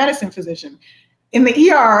emergency medicine physician. In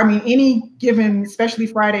the ER, I mean, any given, especially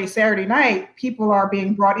Friday, Saturday night, people are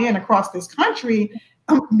being brought in across this country,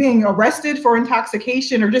 being arrested for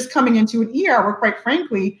intoxication or just coming into an ER where, quite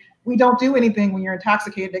frankly, we don't do anything when you're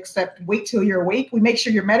intoxicated except wait till you're awake. We make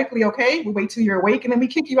sure you're medically okay. We wait till you're awake, and then we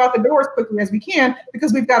kick you out the door as quickly as we can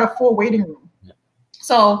because we've got a full waiting room.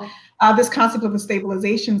 So this concept of a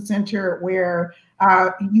stabilization center where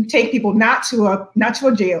you take people not to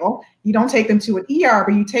a jail, you don't take them to an ER,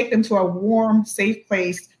 but you take them to a warm, safe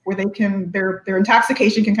place where they can their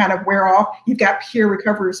intoxication can kind of wear off. You've got peer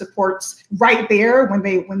recovery supports right there when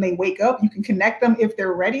they wake up. You can connect them if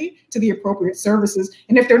they're ready to the appropriate services,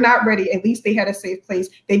 and if they're not ready, at least they had a safe place.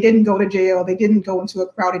 They didn't go to jail. They didn't go into a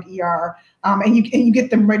crowded ER, and you get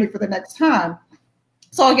them ready for the next time.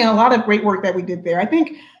 So again, a lot of great work that we did there. I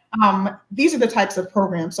think these are the types of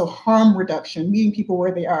programs. So harm reduction, meeting people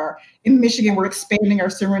where they are. In Michigan, we're expanding our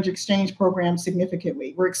syringe exchange program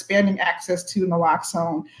significantly. We're expanding access to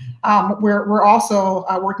naloxone. We're also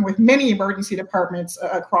working with many emergency departments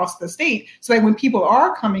across the state so that when people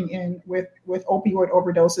are coming in with opioid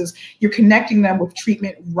overdoses, you're connecting them with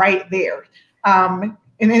treatment right there. And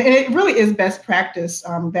it really is best practice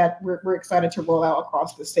that we're excited to roll out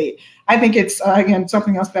across the state. I think it's, again,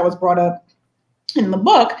 something else that was brought up in the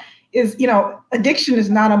book is, addiction is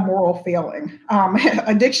not a moral failing.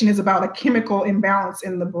 Addiction is about a chemical imbalance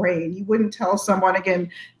in the brain. You wouldn't tell someone, again,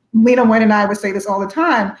 Lena Wen and I would say this all the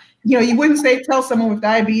time, you wouldn't tell someone with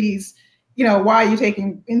diabetes, why are you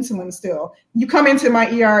taking insulin still? You come into my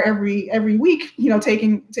ER every week,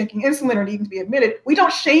 taking insulin or needing to be admitted. We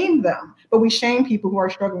don't shame them, but we shame people who are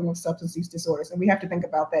struggling with substance use disorders, and we have to think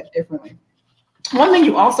about that differently. One thing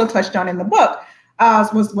you also touched on in the book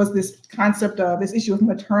was this concept of this issue of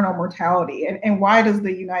maternal mortality, and why does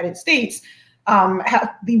the United States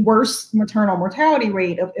have the worst maternal mortality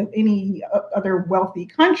rate of any other wealthy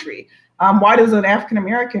country? Why does an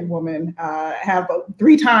African-American woman have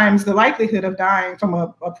 3 times the likelihood of dying from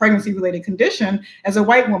a pregnancy-related condition as a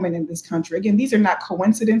white woman in this country? Again, these are not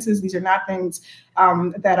coincidences. These are not things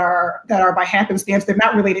that are by happenstance. They're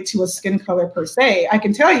not related to a skin color per se. I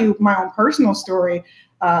can tell you my own personal story,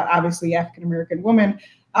 obviously African-American woman.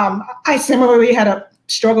 I similarly had a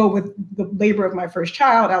struggle with the labor of my first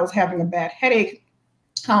child. I was having a bad headache.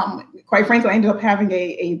 Quite frankly, I ended up having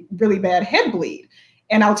a really bad head bleed.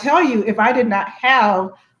 And I'll tell you, if I did not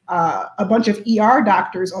have a bunch of ER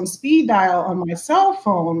doctors on speed dial on my cell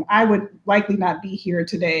phone, I would likely not be here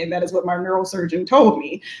today. And that is what my neurosurgeon told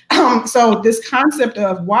me. So this concept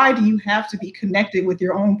of why do you have to be connected with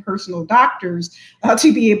your own personal doctors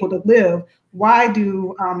to be able to live? Why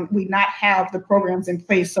do we not have the programs in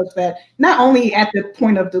place such that not only at the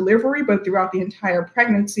point of delivery, but throughout the entire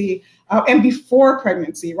pregnancy and before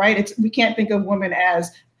pregnancy, right? We can't think of women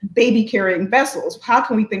as baby carrying vessels. How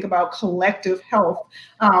can we think about collective health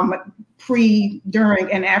pre,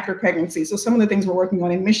 during, and after pregnancy? So some of the things we're working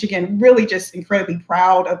on in Michigan, really just incredibly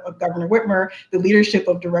proud of Governor Whitmer, the leadership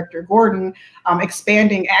of Director Gordon,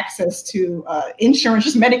 expanding access to insurance,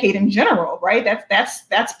 just Medicaid in general, right?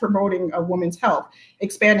 That's promoting a woman's health.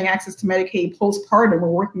 Expanding access to Medicaid postpartum, we're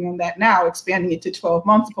working on that now, expanding it to 12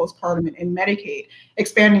 months postpartum in Medicaid.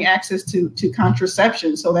 Expanding access to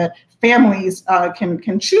contraception so that families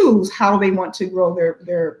can choose how they want to grow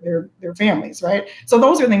their families, right? So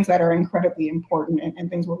those are things that are incredibly important and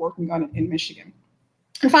things we're working on in Michigan.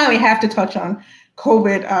 And finally, I have to touch on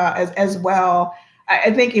COVID as well. I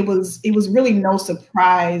think it was really no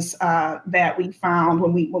surprise that we found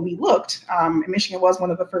when we looked. Michigan was one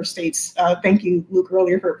of the first states. Thank you, Luke,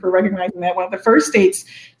 earlier for recognizing that, one of the first states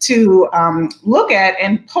to look at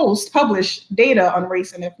and publish data on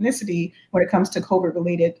race and ethnicity when it comes to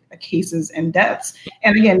COVID-related cases and deaths.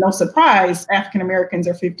 And again, no surprise, African Americans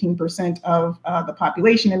are 15% of the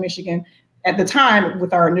population in Michigan. At the time,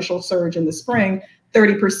 with our initial surge in the spring,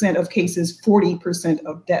 30% of cases, 40%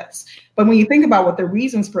 of deaths. But when you think about what the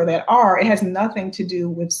reasons for that are, it has nothing to do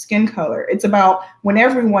with skin color. It's about when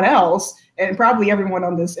everyone else, and probably everyone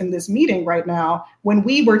in this meeting right now, when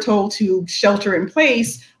we were told to shelter in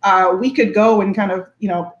place, we could go and kind of,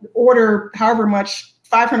 order however much,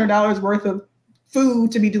 $500 worth of food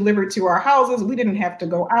to be delivered to our houses. We didn't have to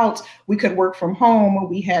go out. We could work from home.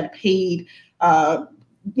 We had paid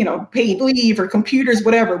paid leave or computers,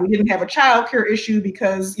 whatever. We didn't have a childcare issue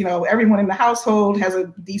because, everyone in the household has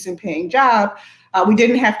a decent paying job. We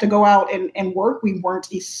didn't have to go out and work. We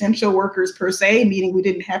weren't essential workers per se, meaning we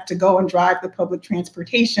didn't have to go and drive the public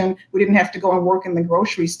transportation. We didn't have to go and work in the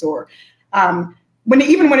grocery store.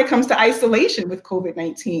 Even when it comes to isolation with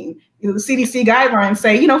COVID-19, the CDC guidelines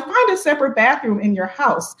say, find a separate bathroom in your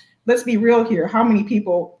house. Let's be real here. How many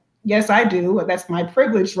people? Yes, I do. That's my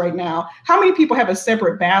privilege right now. How many people have a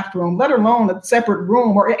separate bathroom, let alone a separate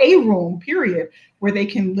room or a room, period, where they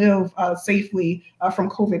can live safely from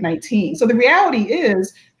COVID-19? So the reality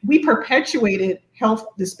is we perpetuated health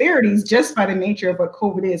disparities just by the nature of what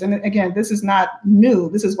COVID is. And again, this is not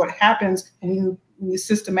new. This is what happens when you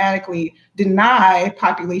systematically deny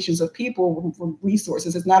populations of people from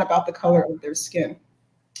resources. It's not about the color of their skin.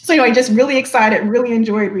 So anyway, just really excited, really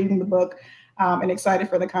enjoyed reading the book. And excited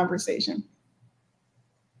for the conversation.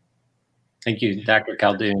 Thank you, Dr.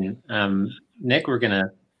 Khaldoun. Nick, we're going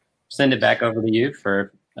to send it back over to you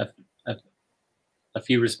for a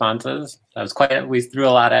few responses. That was we threw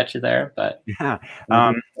a lot at you there, but yeah.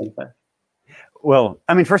 Well,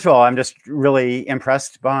 first of all, I'm just really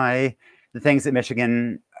impressed by the things that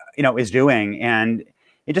Michigan, is doing, and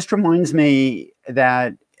it just reminds me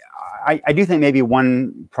that I do think maybe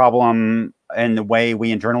one problem in the way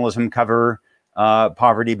we in journalism cover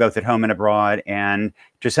poverty, both at home and abroad, and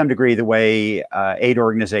to some degree the way aid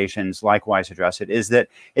organizations likewise address it, is that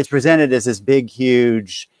it's presented as this big,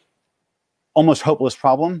 huge, almost hopeless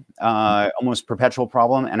problem, almost perpetual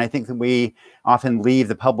problem. And I think that we often leave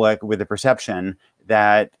the public with the perception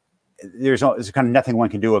that there's kind of nothing one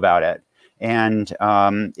can do about it. And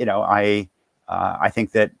I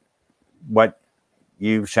think that what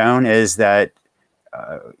you've shown is that,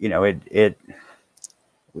 you know,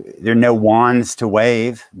 there are no wands to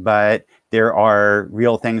wave, but there are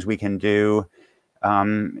real things we can do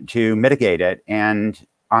to mitigate it. And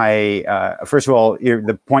first of all,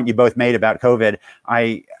 the point you both made about COVID,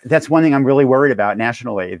 that's one thing I'm really worried about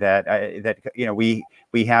nationally, that you know, we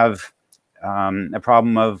have a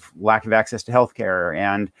problem of lack of access to healthcare,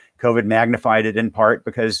 and COVID magnified it in part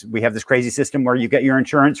because we have this crazy system where you get your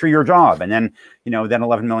insurance for your job, and then, you know, then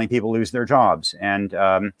 11 million people lose their jobs. And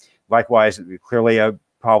likewise, clearly a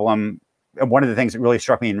problem. One of the things that really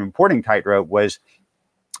struck me in reporting Tightrope was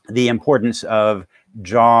the importance of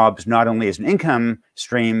jobs, not only as an income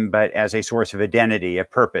stream, but as a source of identity, of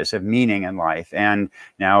purpose, of meaning in life. And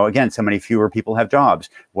now, again, so many fewer people have jobs.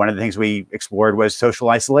 One of the things we explored was social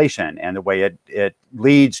isolation and the way it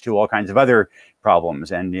leads to all kinds of other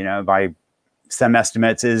problems. And, you know, by some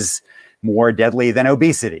estimates is more deadly than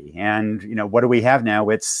obesity. And, you know, what do we have now?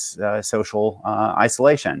 It's social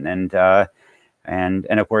isolation. And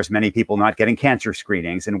of course, many people not getting cancer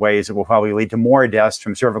screenings in ways that will probably lead to more deaths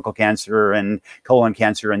from cervical cancer and colon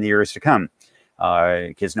cancer in the years to come.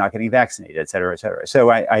 Kids not getting vaccinated, et cetera, et cetera. So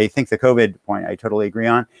I think the COVID point I totally agree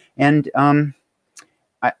on. And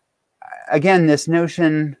again, this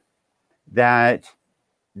notion that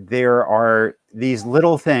there are these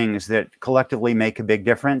little things that collectively make a big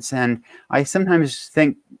difference. And I sometimes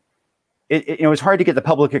think you know, it's hard to get the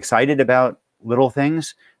public excited about little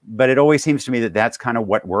things, but it always seems to me that that's kind of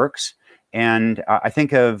what works. And I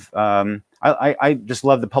think of, I just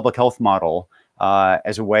love the public health model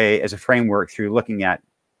as a framework through looking at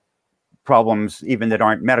problems even that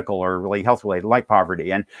aren't medical or really health related, like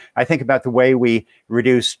poverty. And I think about the way we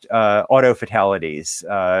reduced auto fatalities.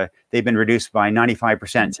 They've been reduced by 95%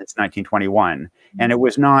 since 1921. And it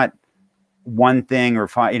was not one thing or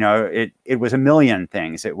five, you know, it was a million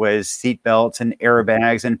things. It was seatbelts and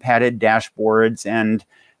airbags and padded dashboards and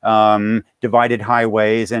divided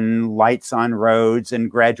highways and lights on roads and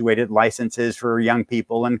graduated licenses for young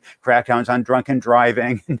people and crackdowns on drunken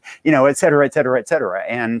driving, you know, et cetera, et cetera, et cetera.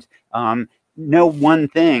 And no one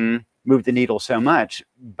thing moved the needle so much,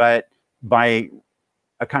 but by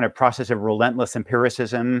a kind of process of relentless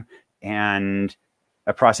empiricism and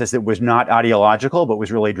a process that was not ideological, but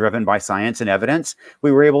was really driven by science and evidence,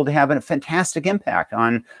 we were able to have a fantastic impact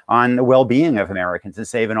on the well-being of Americans and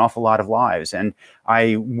save an awful lot of lives. And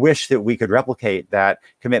I wish that we could replicate that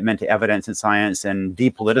commitment to evidence and science and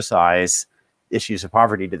depoliticize issues of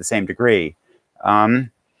poverty to the same degree.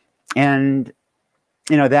 And,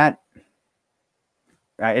 you know, that,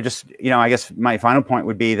 I just, you know, I guess my final point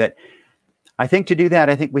would be that I think to do that,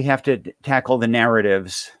 I think we have to tackle the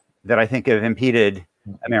narratives that I think have impeded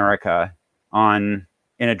America in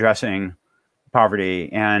addressing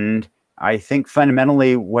poverty. And I think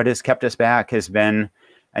fundamentally what has kept us back has been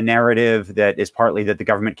a narrative that is partly that the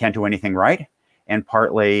government can't do anything right, and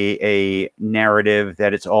partly a narrative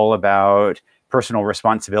that it's all about personal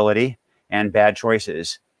responsibility and bad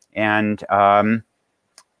choices. And,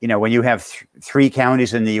 you know, when you have three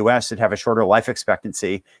counties in the US that have a shorter life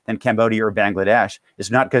expectancy than Cambodia or Bangladesh, it's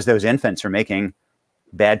not because those infants are making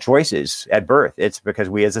bad choices at birth. It's because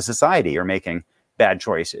we as a society are making bad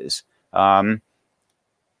choices. You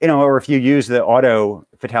know, or if you use the auto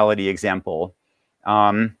fatality example,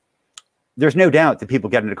 there's no doubt that people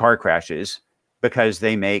get into car crashes because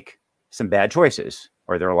they make some bad choices,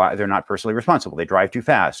 or they're not personally responsible. They drive too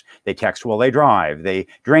fast. They text while they drive. They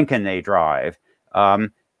drink and they drive.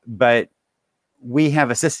 But we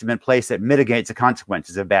have a system in place that mitigates the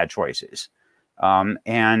consequences of bad choices.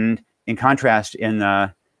 And in contrast, in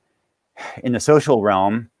the social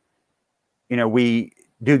realm, you know, we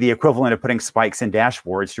do the equivalent of putting spikes in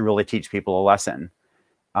dashboards to really teach people a lesson.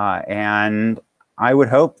 And I would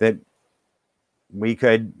hope that we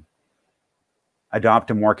could adopt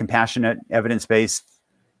a more compassionate, evidence-based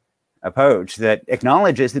approach that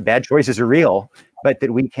acknowledges that bad choices are real, but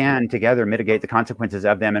that we can together mitigate the consequences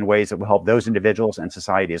of them in ways that will help those individuals and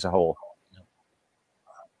society as a whole.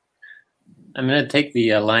 I'm going to take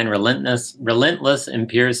the line relentless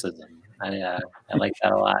empiricism. I like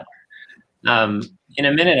that a lot. In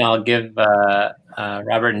a minute, I'll give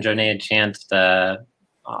Robert and Jonee a chance to,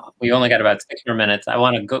 we only got about 6 more minutes. I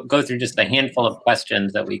want to go through just a handful of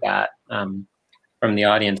questions that we got from the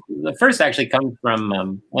audience. The first actually comes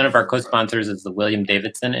from one of our co-sponsors is the William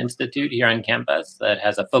Davidson Institute here on campus that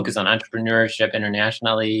has a focus on entrepreneurship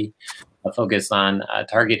internationally, a focus on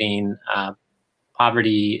targeting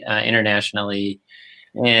poverty internationally.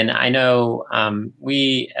 And I know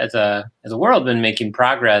we as a world been making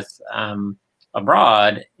progress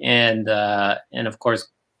abroad, and of course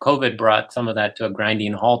COVID brought some of that to a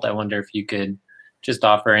grinding halt. I wonder if you could just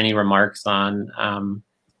offer any remarks on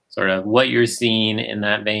sort of what you're seeing in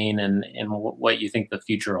that vein and what you think the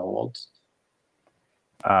future holds.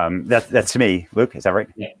 That's me, Luke. Is that right?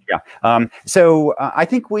 Yeah. So I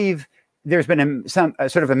think there's been some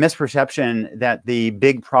sort of a misperception that the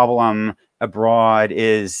big problem abroad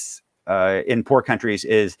is in poor countries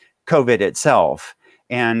is COVID itself.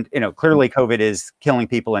 And, clearly COVID is killing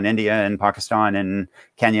people in India and Pakistan and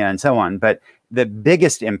Kenya and so on. But the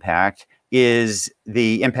biggest impact is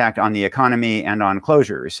the impact on the economy and on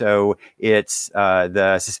closures. So it's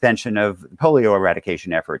the suspension of polio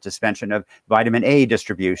eradication efforts, suspension of vitamin A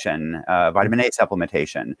distribution, vitamin A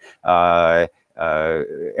supplementation,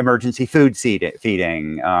 emergency food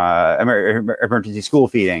feeding, emergency school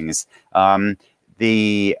feedings.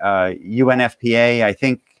 The UNFPA, I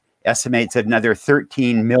think, estimates that another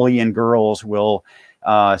 13 million girls will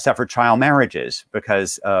suffer child marriages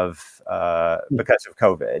because of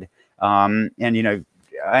COVID. And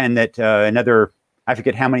that another, I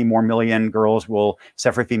forget how many more million girls will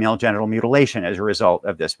suffer female genital mutilation as a result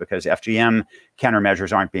of this, because FGM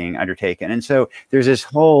countermeasures aren't being undertaken. And so there's this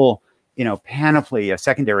whole, panoply of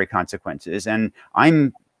secondary consequences. And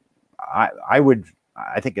I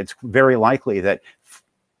think it's very likely that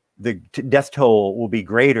the death toll will be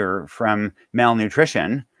greater from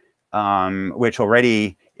malnutrition, which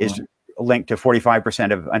already is linked to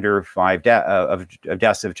 45% of under 5 of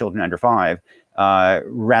deaths of children under 5,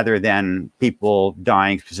 rather than people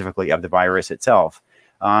dying specifically of the virus itself.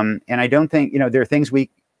 And I don't think, there are things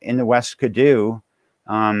we in the West could do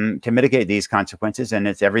to mitigate these consequences. And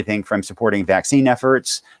it's everything from supporting vaccine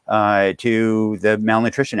efforts to the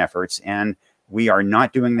malnutrition efforts. And we are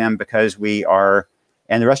not doing them because we are,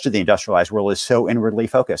 and the rest of the industrialized world is so inwardly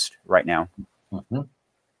focused right now. Mm-hmm.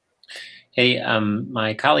 Hey,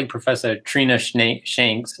 my colleague, Professor Trina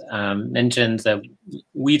Shanks, mentions that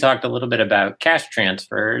we talked a little bit about cash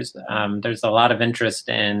transfers. There's a lot of interest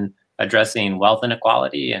in addressing wealth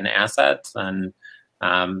inequality and assets, and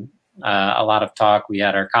a lot of talk. We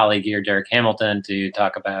had our colleague here, Derek Hamilton, to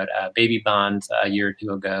talk about baby bonds a year or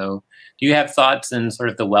two ago. Do you have thoughts in sort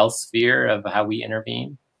of the wealth sphere of how we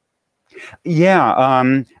intervene? Yeah,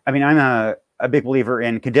 I mean, I'm a big believer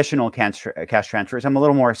in conditional cash transfers. I'm a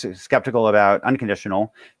little more skeptical about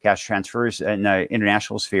unconditional cash transfers in the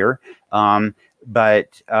international sphere. And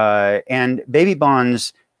baby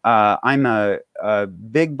bonds, I'm a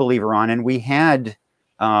big believer on, and we had,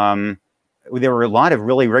 there were a lot of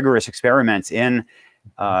really rigorous experiments in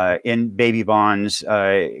baby bonds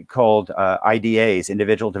called IDAs,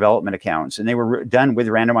 individual development accounts, and they were done with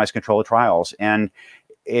randomized controlled trials. And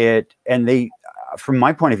they, from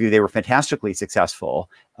my point of view, they were fantastically successful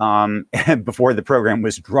before the program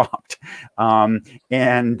was dropped.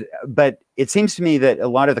 But it seems to me that a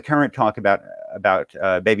lot of the current talk about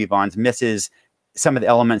baby bonds misses some of the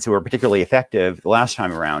elements that were particularly effective the last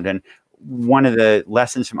time around. And one of the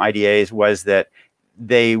lessons from IDAs was that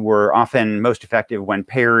they were often most effective when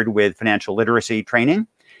paired with financial literacy training,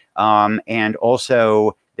 and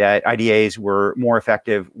also that IDAs were more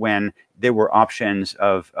effective when there were options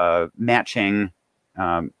of matching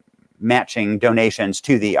donations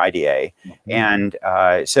to the IDA. Mm-hmm. And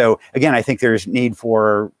so again, I think there's need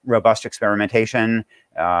for robust experimentation,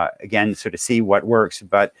 again, so to see what works,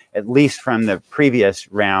 but at least from the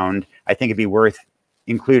previous round, I think it'd be worth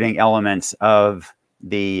including elements of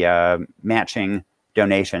the matching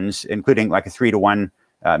donations, including like a 3-to-1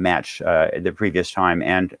 match the previous time,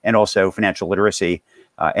 and also financial literacy.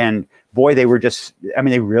 And boy, they were just, I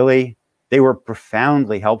mean, they were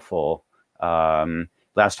profoundly helpful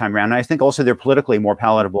last time around. And I think also they're politically more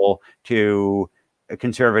palatable to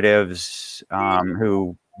conservatives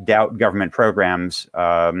who doubt government programs.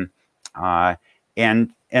 And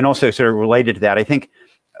also sort of related to that, I think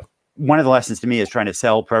one of the lessons to me is trying to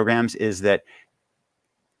sell programs is that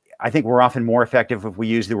I think we're often more effective if we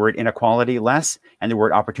use the word inequality less and the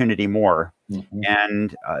word opportunity more. Mm-hmm.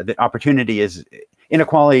 And that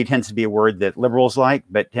inequality tends to be a word that liberals like,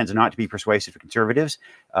 but tends not to be persuasive to conservatives.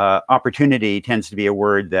 Opportunity tends to be a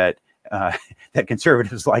word that that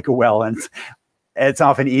conservatives like well, and it's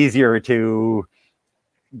often easier to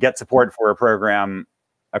get support for a program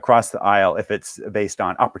across the aisle if it's based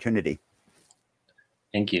on opportunity.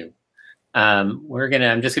 Thank you.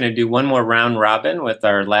 I'm just gonna do one more round robin with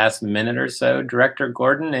our last minute or so. Director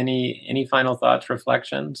Gordon, any final thoughts,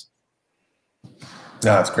 reflections?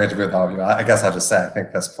 No, it's great to be with all of you. I guess I'll just say, I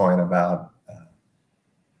think this point about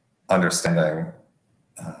understanding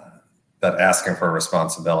that asking for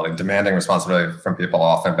responsibility, demanding responsibility from people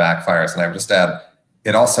often backfires. And I would just add,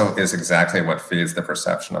 it also is exactly what feeds the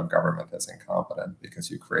perception of government as incompetent, because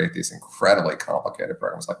you create these incredibly complicated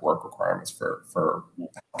programs like work requirements for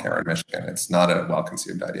healthcare in Michigan. It's not a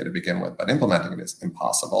well-conceived idea to begin with, but implementing it is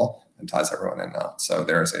impossible and ties everyone in now. So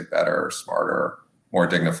there is a better, smarter, more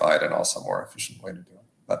dignified, and also more efficient way to do it.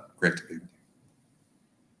 But great to be with you.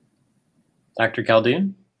 Dr.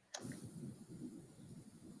 Khaldun?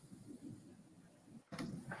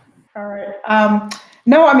 All right.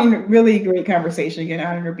 No, I mean, really great conversation. Again,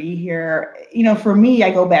 honored to be here. You know, for me, I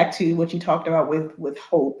go back to what you talked about with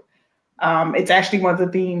hope. It's actually one of the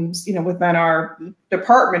themes, you know, within our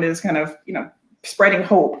department is kind of, you know, spreading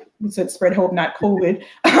hope. We said spread hope, not COVID,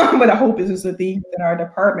 but I hope is a theme in our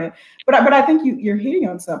department. But I think you're hitting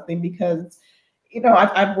on something, because, you know,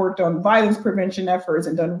 I've worked on violence prevention efforts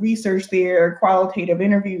and done research there, qualitative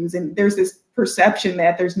interviews, and there's this perception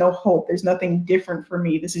that there's no hope, there's nothing different for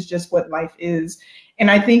me, this is just what life is.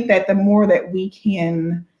 And I think that the more that we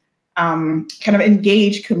can kind of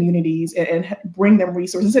engage communities and bring them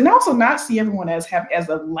resources, and also not see everyone as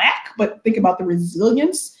a lack, but think about the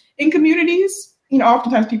resilience in communities. You know,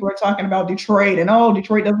 oftentimes people are talking about Detroit and, oh,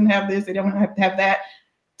 Detroit doesn't have this, they don't have that.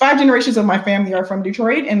 5 generations of my family are from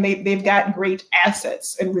Detroit, and they've got great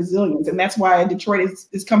assets and resilience. And that's why Detroit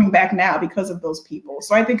is coming back now, because of those people.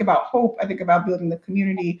 So I think about hope, I think about building the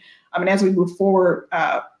community. I mean, as we move forward,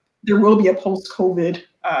 there will be a post-COVID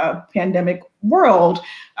pandemic world,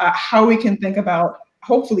 how we can think about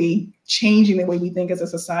hopefully changing the way we think as a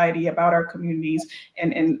society about our communities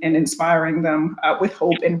and inspiring them with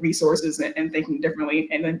hope and resources and thinking differently.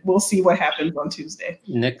 And then we'll see what happens on Tuesday.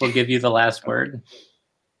 Nick will give you the last word.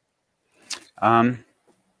 I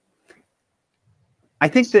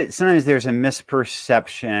think that sometimes there's a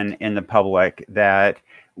misperception in the public that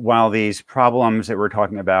while these problems that we're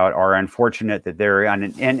talking about are unfortunate, that they're an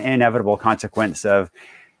inevitable consequence of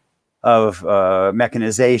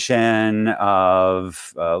mechanization,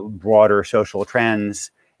 of broader social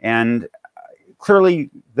trends, and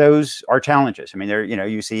clearly those are challenges. I mean,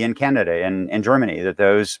 you see in Canada and in Germany that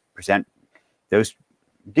those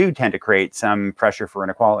do tend to create some pressure for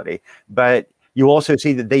inequality, but you also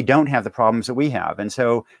see that they don't have the problems that we have. And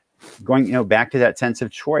so going, back to that sense of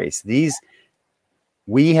choice,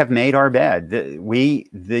 we have made our bed.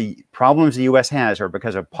 The problems the US has are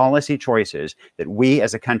because of policy choices that we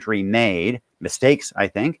as a country made, mistakes, I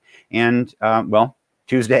think. And well,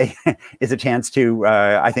 Tuesday is a chance to,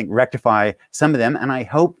 I think, rectify some of them. And I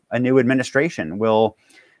hope a new administration will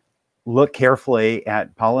look carefully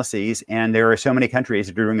at policies, and there are so many countries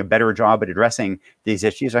that are doing a better job at addressing these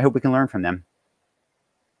issues. I hope we can learn from them.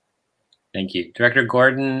 Thank you. Director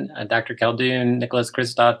Gordon, Dr. Khaldun, Nicholas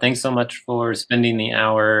Kristof, thanks so much for spending the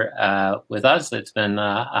hour with us. It's been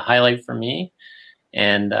a highlight for me.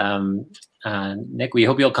 And Nick, we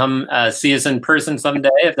hope you'll come see us in person someday,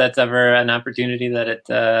 if that's ever an opportunity that it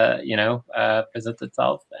presents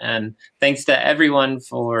itself. And thanks to everyone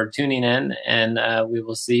for tuning in, and we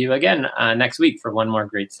will see you again next week for one more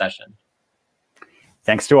great session.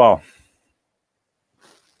 Thanks to all.